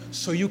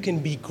so you can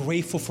be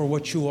grateful for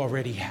what you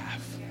already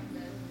have.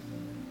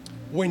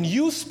 When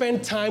you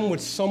spend time with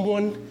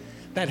someone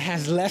that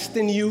has less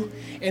than you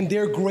and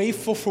they're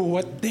grateful for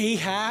what they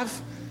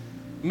have,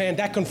 man,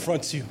 that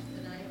confronts you.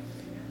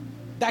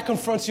 That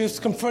confronts you. It's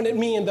confronted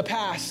me in the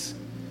past.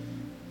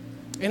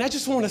 And I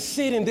just want to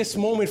sit in this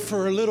moment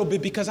for a little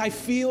bit because I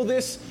feel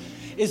this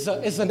is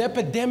an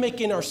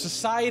epidemic in our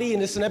society,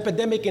 and it's an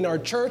epidemic in our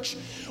church.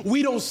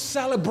 We don't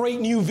celebrate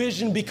New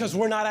Vision because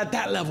we're not at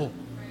that level.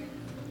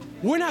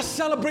 We're not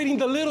celebrating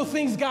the little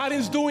things God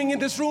is doing in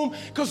this room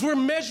because we're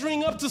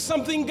measuring up to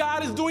something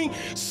God is doing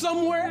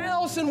somewhere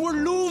else, and we're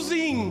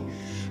losing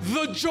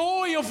the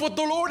joy of what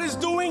the Lord is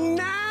doing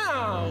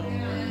now.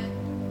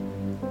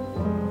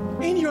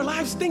 In your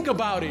lives, think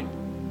about it.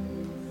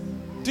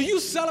 Do you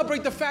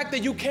celebrate the fact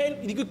that you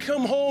could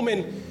come home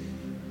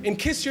and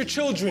kiss your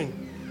children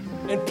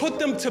and put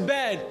them to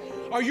bed?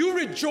 Are you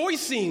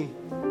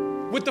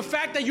rejoicing with the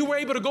fact that you were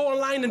able to go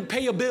online and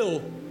pay a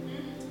bill?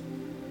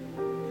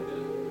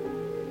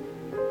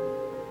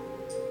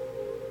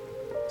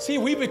 See,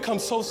 we become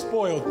so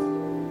spoiled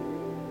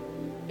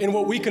in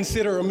what we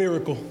consider a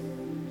miracle.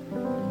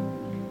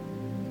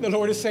 The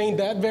Lord is saying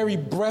that very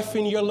breath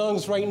in your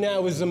lungs right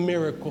now is a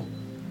miracle.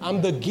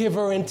 I'm the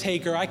giver and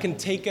taker. I can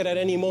take it at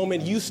any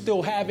moment. You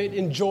still have it.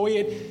 Enjoy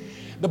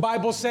it. The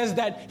Bible says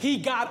that he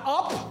got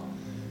up.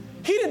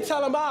 He didn't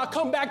tell him,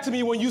 come back to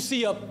me when you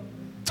see a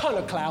ton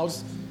of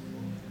clouds.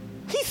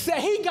 He said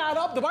he got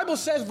up. The Bible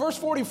says, verse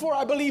 44,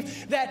 I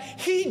believe, that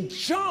he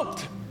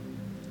jumped.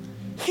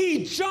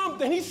 He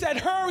jumped and he said,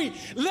 hurry,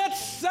 let's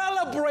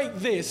celebrate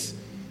this.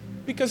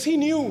 Because he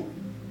knew.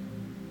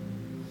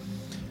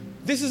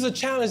 This is a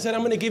challenge that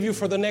I'm going to give you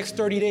for the next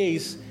 30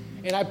 days.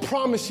 And I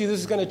promise you this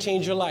is going to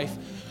change your life.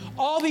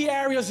 All the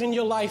areas in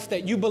your life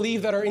that you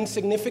believe that are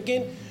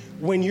insignificant,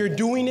 when you're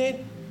doing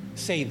it,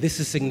 say, this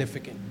is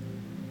significant.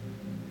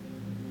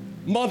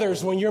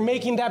 Mothers, when you're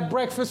making that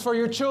breakfast for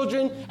your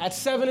children at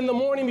 7 in the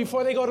morning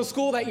before they go to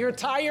school, that you're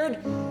tired,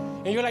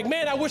 and you're like,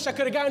 man, I wish I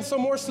could have gotten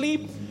some more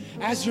sleep.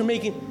 As you're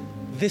making,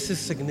 this is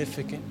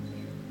significant.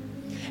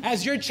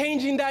 As you're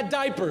changing that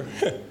diaper,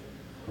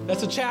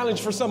 that's a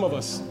challenge for some of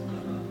us.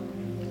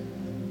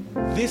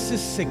 This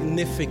is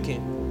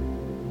significant.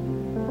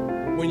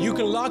 When you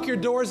can lock your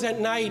doors at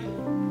night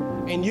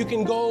and you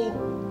can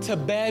go to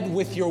bed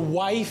with your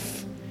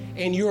wife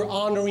and you're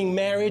honoring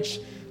marriage,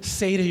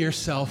 say to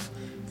yourself,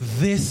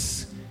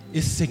 this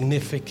is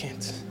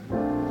significant.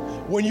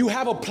 When you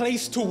have a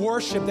place to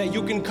worship that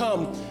you can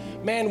come,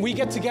 man, we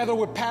get together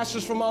with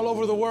pastors from all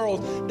over the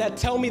world that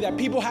tell me that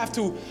people have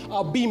to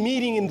be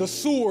meeting in the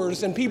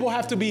sewers and people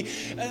have to be,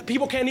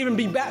 people can't even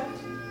be back.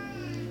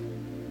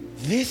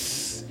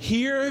 This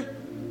here,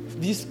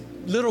 this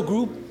little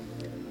group,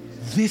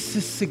 this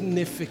is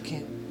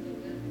significant.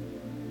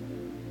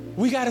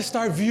 We got to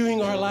start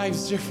viewing our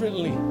lives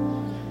differently.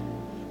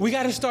 We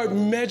got to start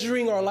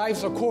measuring our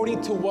lives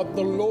according to what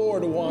the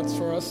Lord wants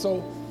for us.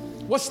 So,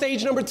 what's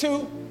stage number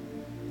 2?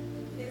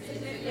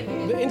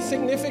 The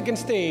insignificant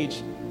stage.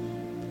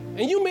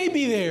 And you may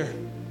be there.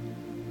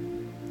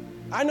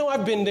 I know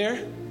I've been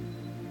there.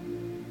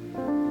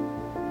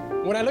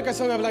 When I look at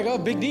something, I'm like, oh,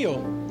 big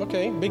deal.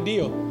 Okay, big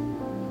deal.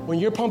 When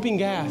you're pumping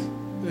gas,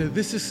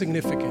 this is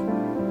significant.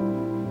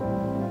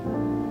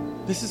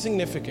 This is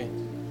significant.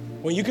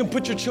 When you can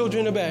put your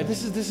children to bed,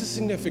 this is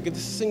significant.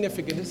 This is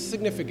significant. This is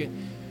significant.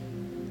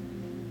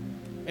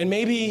 And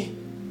maybe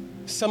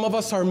some of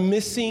us are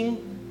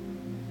missing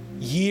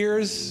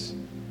years.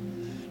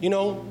 You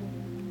know,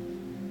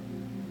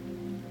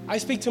 I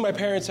speak to my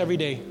parents every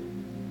day.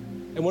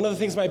 And one of the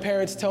things my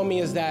parents tell me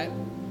is that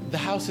the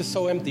house is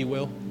so empty,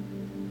 Will.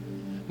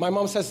 My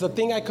mom says, the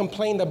thing I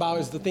complained about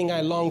is the thing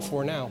I long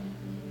for now.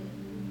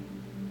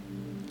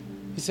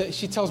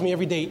 She tells me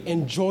every day,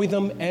 enjoy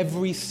them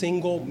every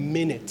single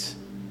minute.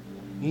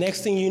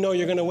 Next thing you know,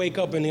 you're going to wake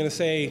up and you're going to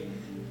say,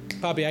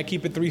 Papi, I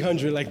keep it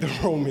 300 like the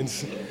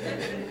Romans.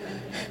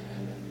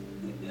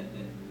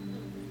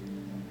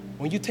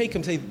 When you take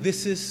them, say,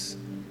 this is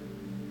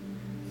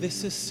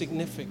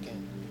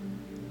significant.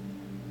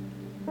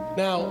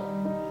 Now,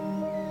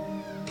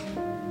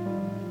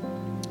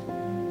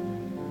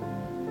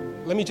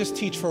 let me just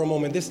teach for a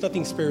moment. There's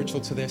nothing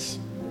spiritual to this.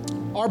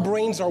 Our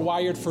brains are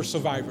wired for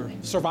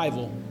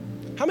survival.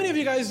 How many of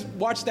you guys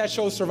watched that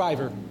show,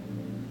 Survivor?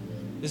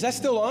 Is that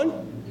still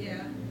on?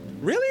 Yeah.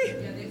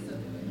 Really? Yeah, they still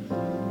do it.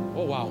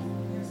 Oh, wow.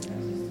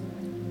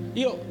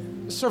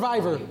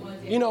 Survivor,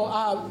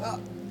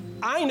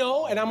 I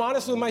know, and I'm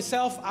honest with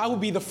myself, I would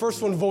be the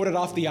first one voted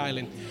off the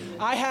island.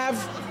 I have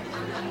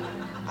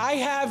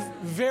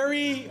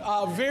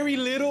very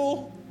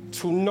little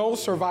to no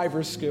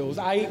Survivor skills.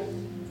 I'm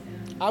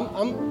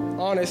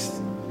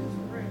honest.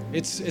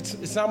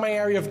 It's not my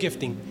area of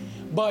gifting,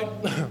 but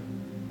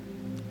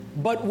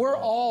we're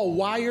all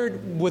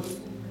wired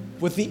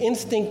with the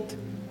instinct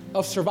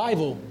of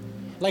survival.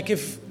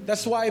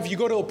 That's why if you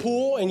go to a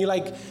pool and you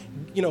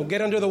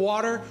get under the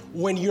water,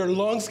 when your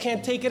lungs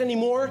can't take it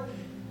anymore,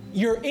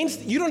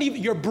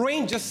 your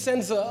brain just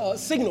sends a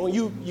signal.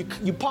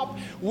 You pop.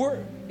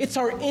 It's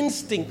our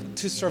instinct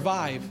to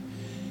survive.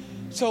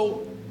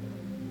 So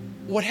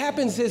what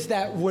happens is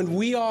that when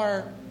we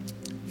are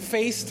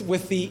faced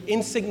with the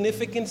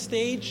insignificant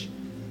stage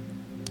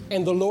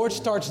and the Lord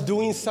starts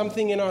doing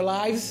something in our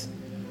lives,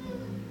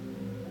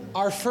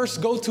 our first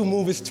go-to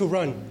move is to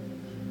run.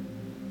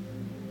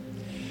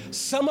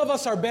 Some of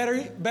us are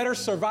better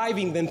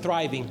surviving than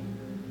thriving.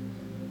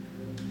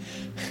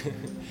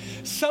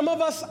 Some of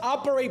us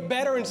operate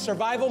better in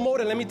survival mode,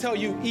 and let me tell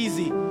you,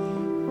 easy.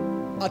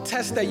 A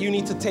test that you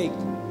need to take.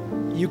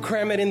 You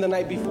cram it in the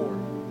night before.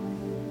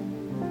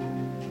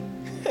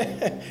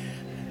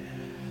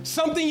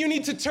 Something you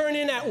need to turn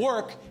in at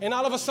work, and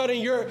all of a sudden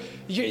you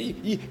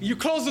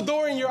close the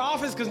door in your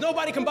office because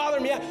nobody can bother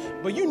me,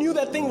 but you knew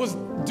that thing was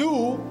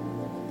due.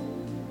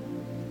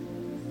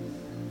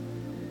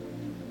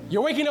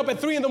 You're waking up at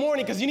 3 in the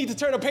morning because you need to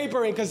turn a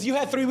paper in because you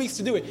had 3 weeks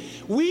to do it.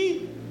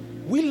 We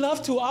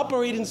love to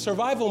operate in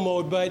survival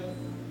mode, but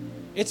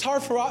it's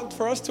hard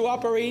for us to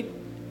operate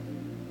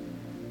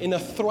in a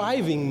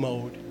thriving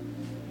mode.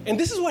 And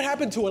this is what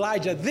happened to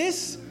Elijah.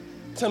 This,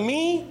 to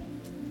me,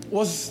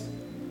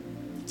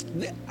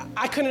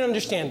 I couldn't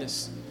understand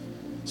this.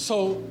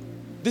 So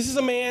this is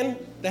a man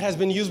that has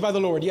been used by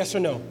the Lord, yes or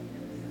no?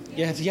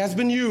 Yes, he has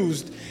been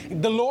used.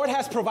 The Lord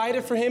has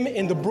provided for him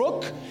in the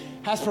brook,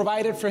 has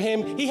provided for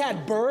him. He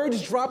had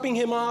birds dropping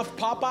him off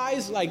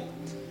Popeyes.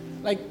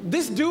 Like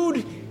this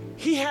dude,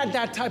 he had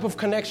that type of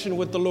connection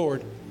with the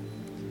Lord.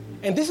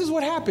 And this is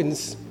what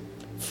happens.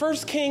 1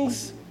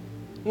 Kings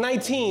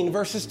 19,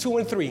 verses 2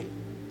 and 3.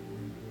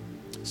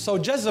 So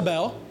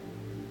Jezebel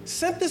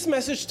sent this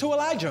message to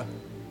Elijah.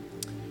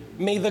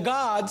 May the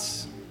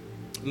gods,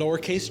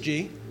 lowercase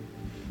g,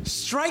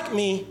 strike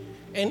me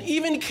and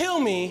even kill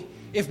me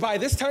if by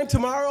this time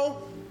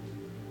tomorrow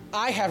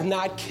I have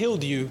not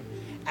killed you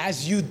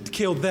as you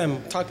killed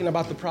them, talking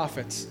about the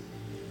prophets.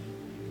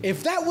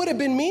 If that would have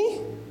been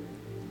me,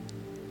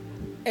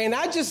 and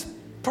I just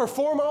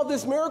perform all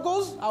these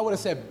miracles, I would have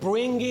said,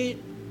 bring it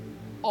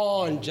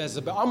on,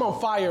 Jezebel. I'm on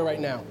fire right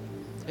now.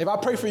 If I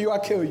pray for you, I'll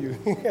kill you.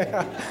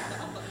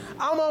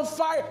 I'm on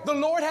fire. The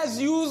Lord has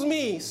used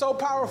me so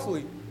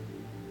powerfully.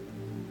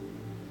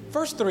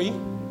 Verse 3,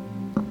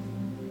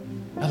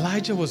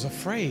 Elijah was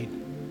afraid.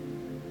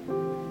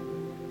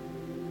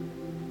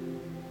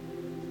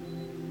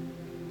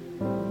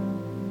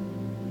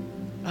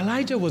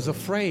 Elijah was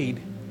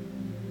afraid,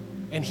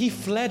 and he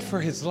fled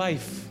for his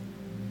life.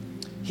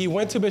 He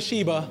went to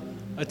Beersheba,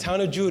 a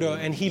town of Judah,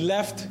 and he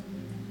left.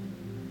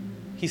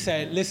 He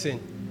said, listen,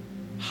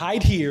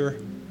 hide here,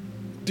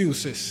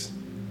 deuces.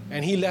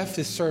 And he left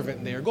his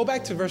servant there. Go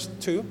back to verse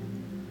 2.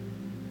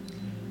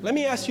 Let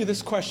me ask you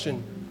this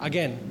question.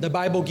 Again, the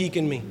Bible geek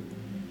in me.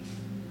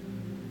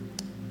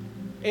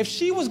 If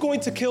she was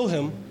going to kill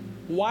him,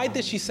 why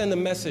did she send a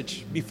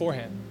message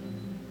beforehand?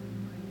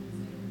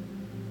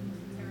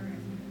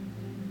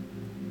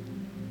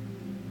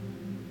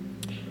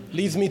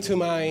 Leads me to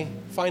my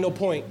final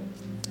point.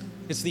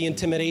 It's the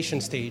intimidation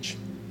stage.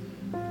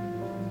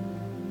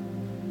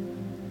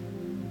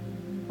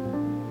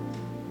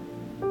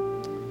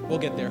 We'll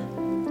get there.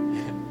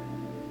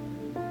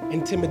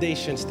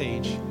 Intimidation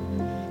stage.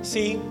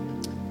 See,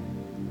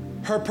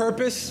 her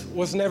purpose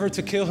was never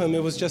to kill him,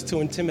 it was just to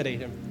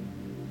intimidate him.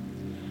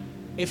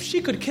 If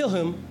she could kill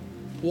him,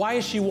 why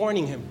is she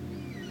warning him?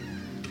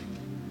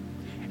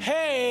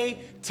 Hey,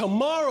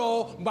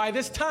 tomorrow, by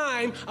this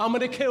time, I'm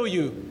gonna kill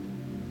you.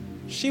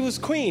 She was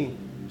queen.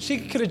 She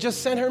could have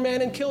just sent her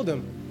man and killed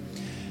him.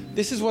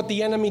 This is what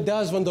the enemy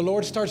does when the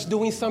Lord starts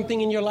doing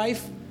something in your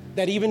life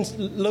that even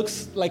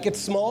looks like it's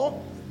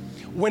small.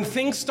 When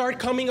things start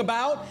coming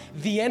about,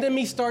 the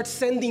enemy starts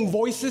sending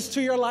voices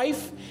to your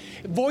life,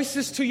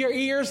 voices to your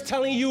ears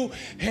telling you,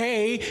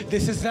 hey,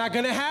 this is not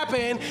going to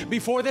happen.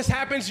 Before this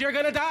happens, you're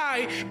going to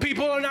die.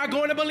 People are not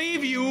going to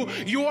believe you.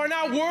 You are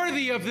not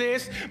worthy of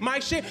this.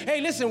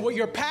 Hey, listen, what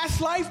your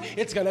past life,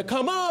 it's going to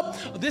come up.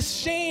 This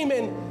shame,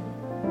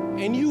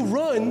 and you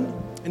run,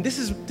 and this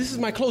is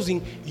my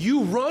closing,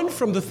 you run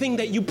from the thing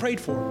that you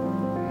prayed for.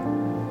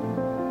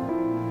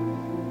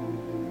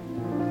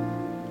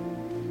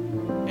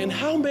 And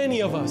how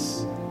many of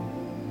us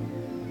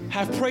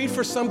have prayed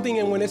for something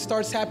and when it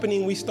starts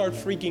happening, we start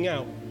freaking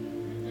out?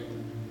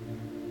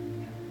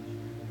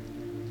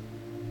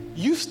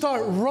 you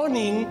start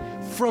running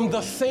from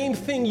the same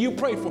thing you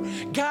prayed for.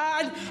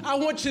 God, I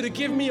want you to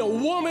give me a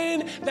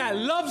woman that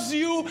loves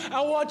you.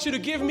 I want you to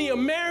give me a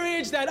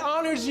marriage that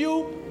honors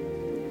you.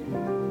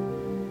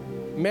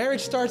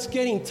 Marriage starts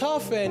getting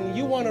tough and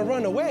you want to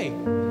run away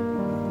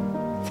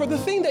for the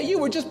thing that you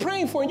were just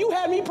praying for. And you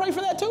had me pray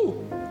for that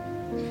too.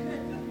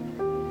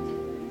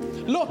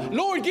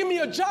 Lord, give me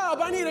a job.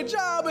 I need a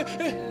job.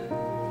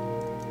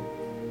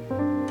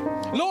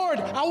 Lord,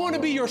 I want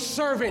to be your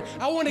servant.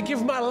 I want to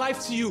give my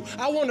life to you.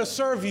 I want to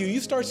serve you. You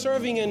start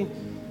serving and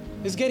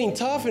it's getting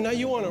tough and now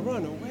you want to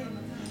run away.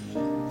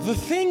 The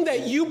thing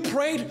that you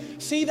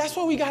prayed, see, that's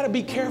why we got to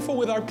be careful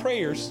with our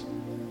prayers.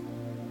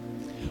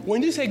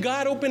 When you say,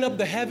 God, open up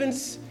the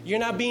heavens, you're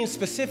not being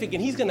specific,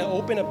 and he's going to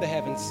open up the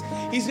heavens.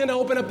 He's going to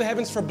open up the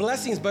heavens for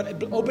blessings,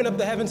 but open up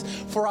the heavens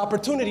for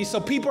opportunities.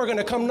 So people are going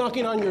to come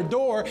knocking on your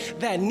door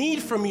that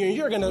need from you, and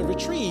you're going to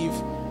retrieve.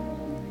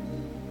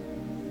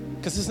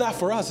 Because it's not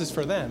for us, it's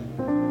for them.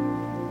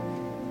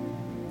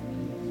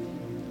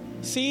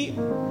 See,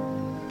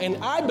 and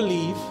I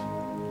believe,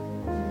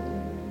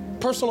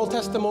 personal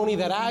testimony,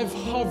 that I've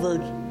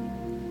hovered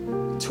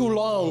too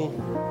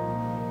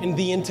long in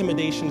the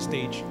intimidation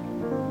stage.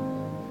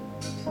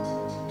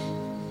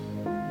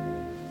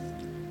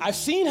 I've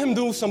seen him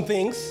do some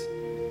things.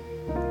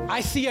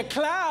 I see a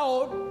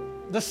cloud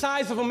the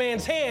size of a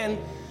man's hand,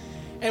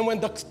 and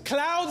when the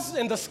clouds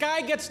and the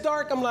sky gets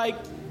dark, I'm like,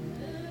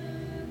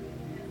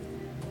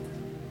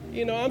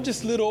 you know, I'm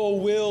just little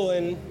old Will,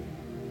 and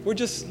we're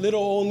just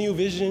little old New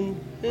Vision.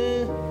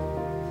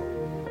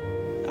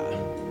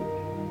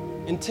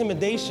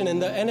 Intimidation,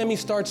 and the enemy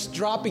starts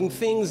dropping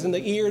things in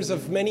the ears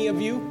of many of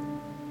you,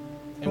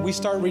 and we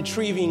start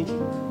retrieving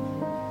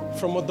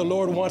from what the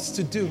Lord wants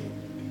to do.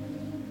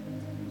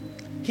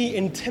 He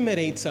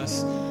intimidates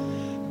us.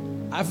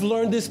 I've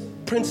learned this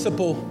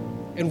principle,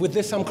 and with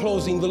this I'm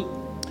closing.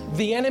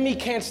 The enemy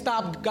can't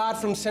stop God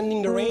from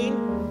sending the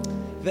rain.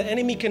 The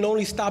enemy can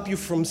only stop you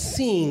from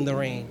seeing the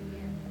rain.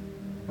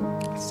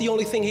 It's the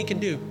only thing he can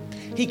do.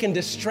 He can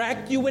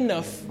distract you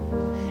enough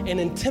and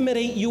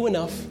intimidate you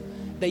enough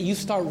that you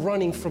start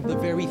running from the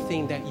very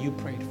thing that you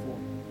prayed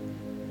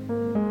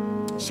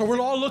for. So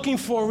we're all looking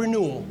for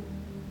renewal.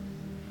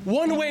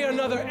 One way or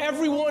another,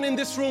 everyone in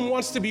this room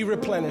wants to be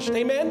replenished.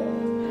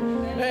 Amen?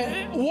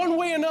 One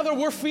way or another,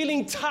 we're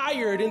feeling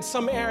tired in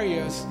some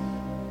areas.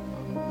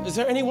 Is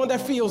there anyone that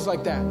feels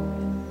like that?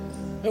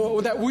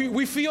 That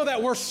we feel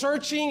that we're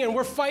searching and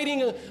we're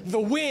fighting the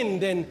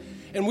wind, and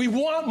we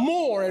want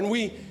more, and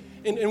we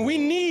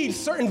need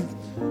certain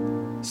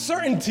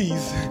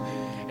certainties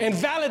and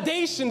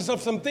validations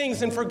of some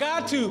things. And for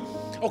God to,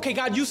 okay,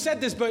 God, you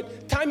said this,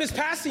 but time is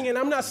passing and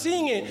I'm not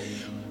seeing it.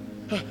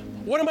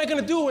 What am I going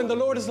to do? And the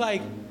Lord is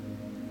like,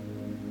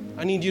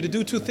 I need you to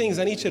do two things.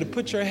 I need you to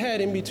put your head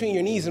in between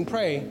your knees and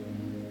pray.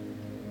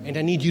 And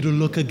I need you to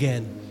look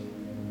again.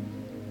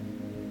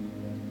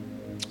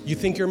 You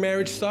think your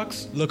marriage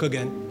sucks? Look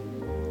again.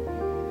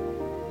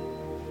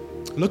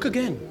 Look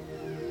again.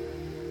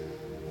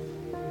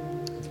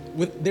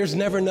 There's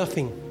never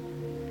nothing.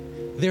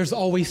 There's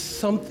always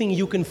something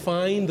you can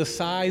find the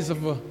size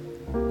of a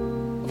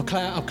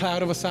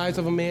cloud of the size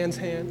of a man's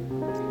hand.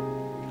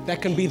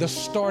 That can be the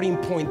starting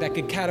point that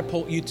could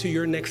catapult you to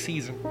your next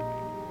season.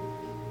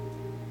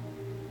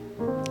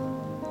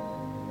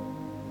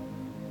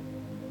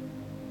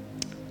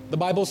 The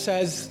Bible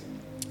says,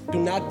 do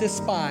not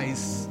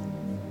despise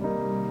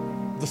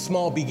the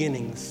small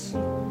beginnings.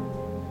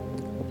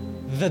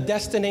 The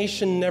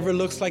destination never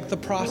looks like the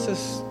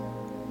process.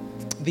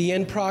 The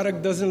end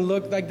product doesn't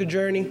look like the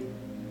journey.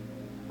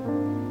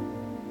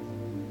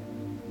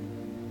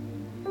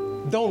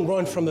 Don't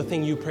run from the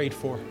thing you prayed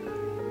for.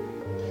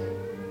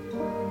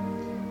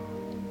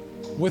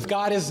 With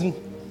God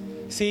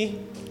see,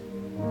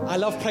 I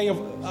love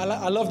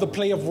the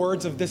play of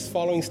words of this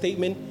following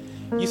statement.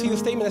 You see the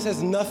statement that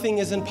says nothing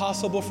is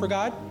impossible for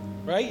God,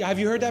 right? Have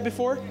you heard that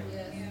before?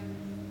 Yes.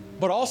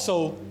 But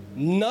also,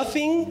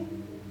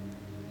 nothing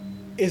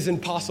is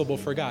impossible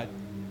for God.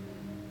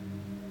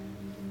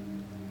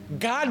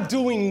 God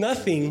doing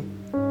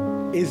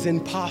nothing is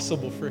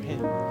impossible for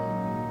him.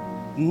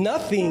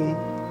 Nothing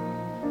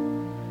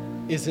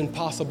is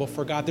impossible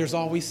for God. There's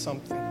always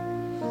something.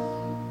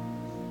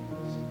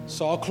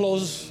 So I'll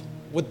close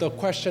with the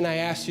question I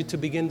asked you to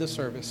begin the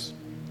service.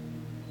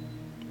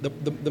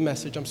 The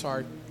message, I'm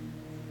sorry.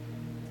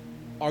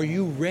 Are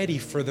you ready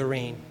for the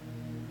rain?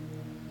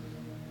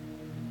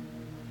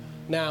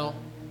 Now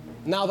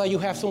that you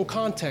have some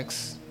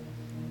context,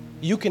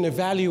 you can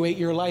evaluate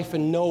your life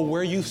and know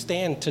where you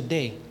stand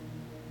today.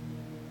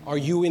 Are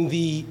you in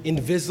the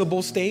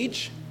invisible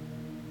stage?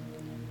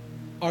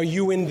 Are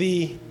you in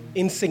the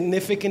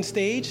insignificant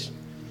stage?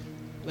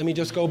 Let me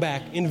just go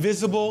back.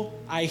 Invisible,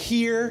 I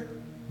hear,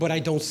 but I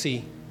don't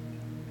see.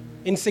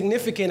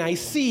 Insignificant, I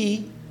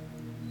see,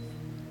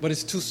 but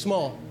it's too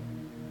small.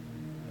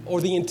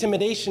 Or the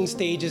intimidation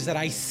stage is that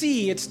I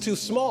see it's too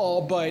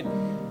small, but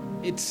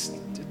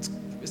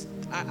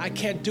I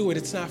can't do it.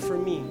 It's not for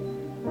me.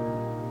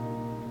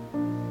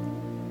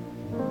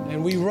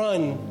 And we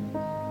run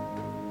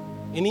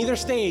in either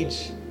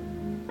stage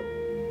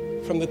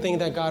from the thing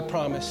that God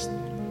promised.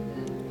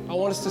 I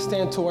want us to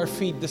stand to our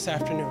feet this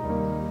afternoon.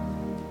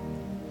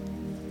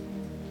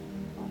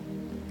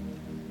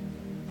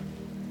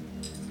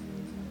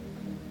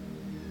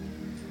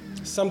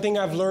 Something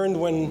I've learned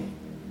when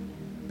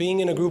being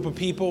in a group of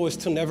people is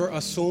to never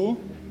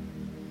assume.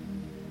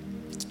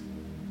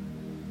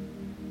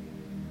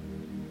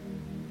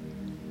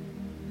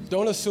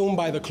 Don't assume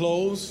by the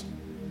clothes.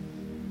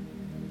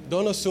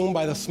 Don't assume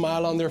by the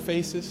smile on their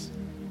faces.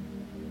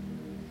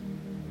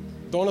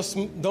 Don't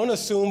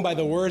assume by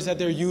the words that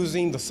they're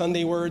using, the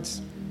Sunday words.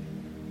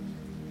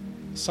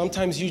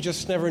 Sometimes you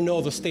just never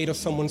know the state of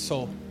someone's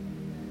soul.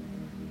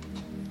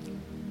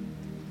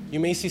 You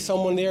may see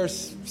someone there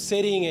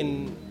sitting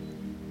and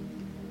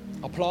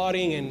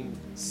applauding and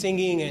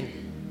singing, and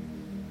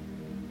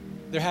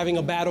they're having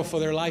a battle for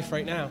their life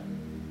right now.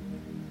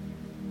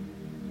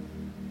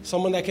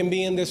 Someone that can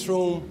be in this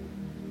room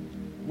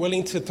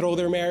willing to throw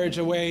their marriage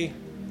away,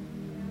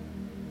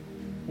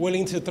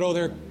 willing to throw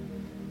their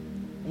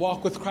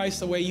walk with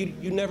Christ away.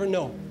 You never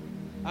know.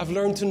 I've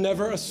learned to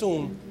never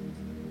assume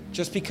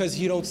just because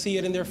you don't see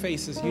it in their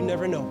faces. You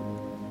never know.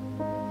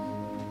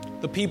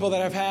 The people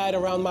that I've had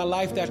around my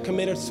life that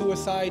committed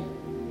suicide,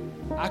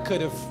 I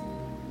could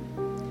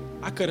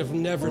have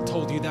never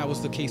told you that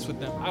was the case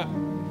with them.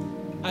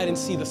 I didn't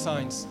see the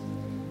signs.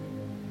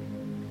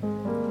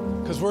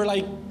 Because we're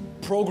like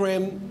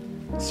programmed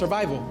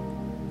survival.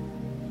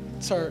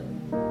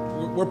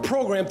 We're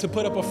programmed to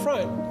put up a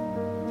front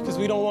because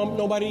we don't want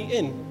nobody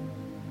in.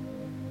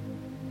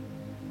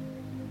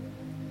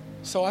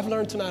 So I've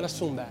learned to not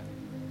assume that.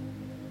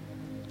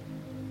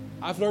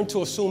 I've learned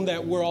to assume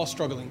that we're all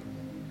struggling.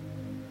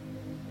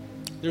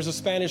 There's a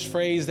Spanish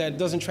phrase that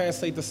doesn't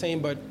translate the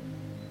same, but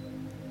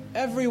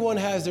everyone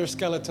has their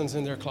skeletons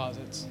in their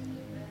closets.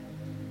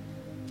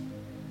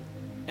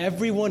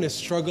 Everyone is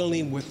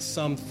struggling with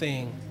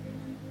something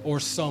or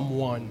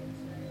someone.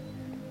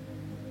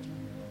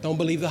 Don't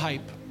believe the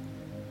hype.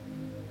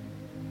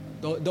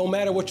 Don't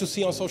matter what you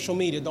see on social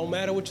media. Don't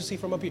matter what you see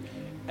from up here.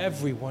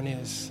 Everyone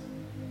is.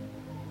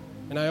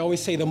 And I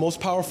always say the most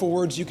powerful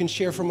words you can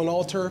share from an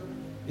altar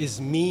is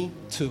me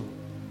too.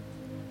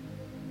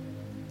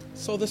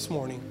 So this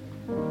morning,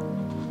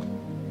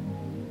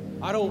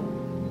 I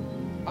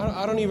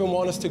don't even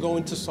want us to go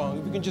into song.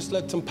 If we can just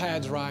let some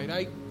pads ride.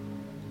 I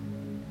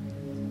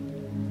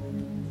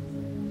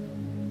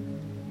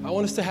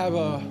want us to have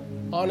a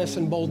honest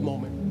and bold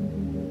moment.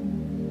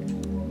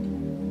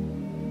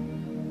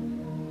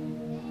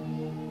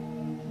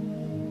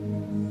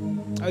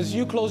 As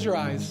you close your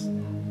eyes,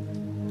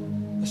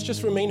 let's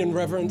just remain in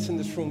reverence in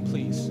this room,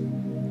 please.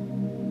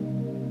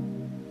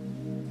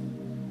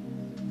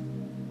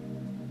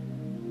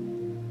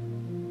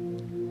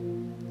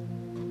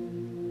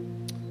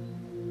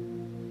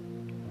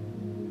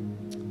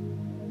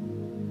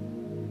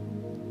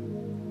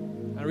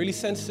 I really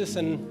sense this,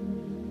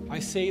 and I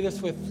say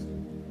this with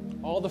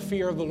all the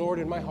fear of the Lord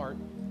in my heart.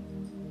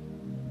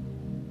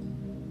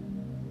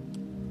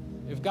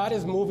 If God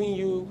is moving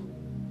you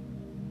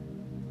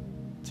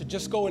to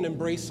just go and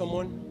embrace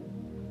someone,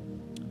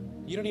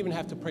 you don't even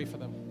have to pray for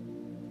them.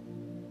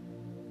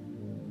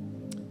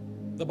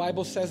 The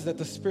Bible says that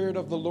the Spirit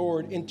of the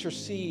Lord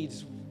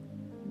intercedes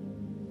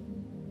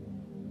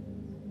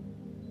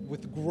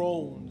with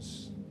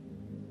groans.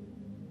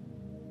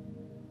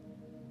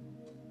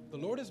 The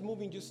Lord is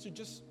moving you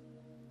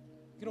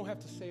you don't have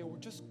to say a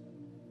word, just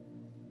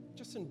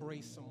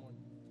embrace someone.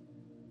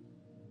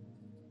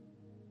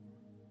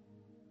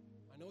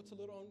 I know it's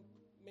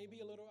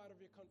maybe a little out of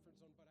your comfort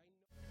zone, but I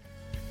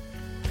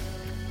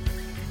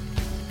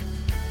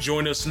know.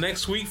 Join us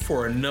next week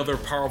for another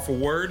powerful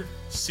word.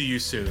 See you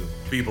soon.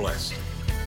 Be blessed.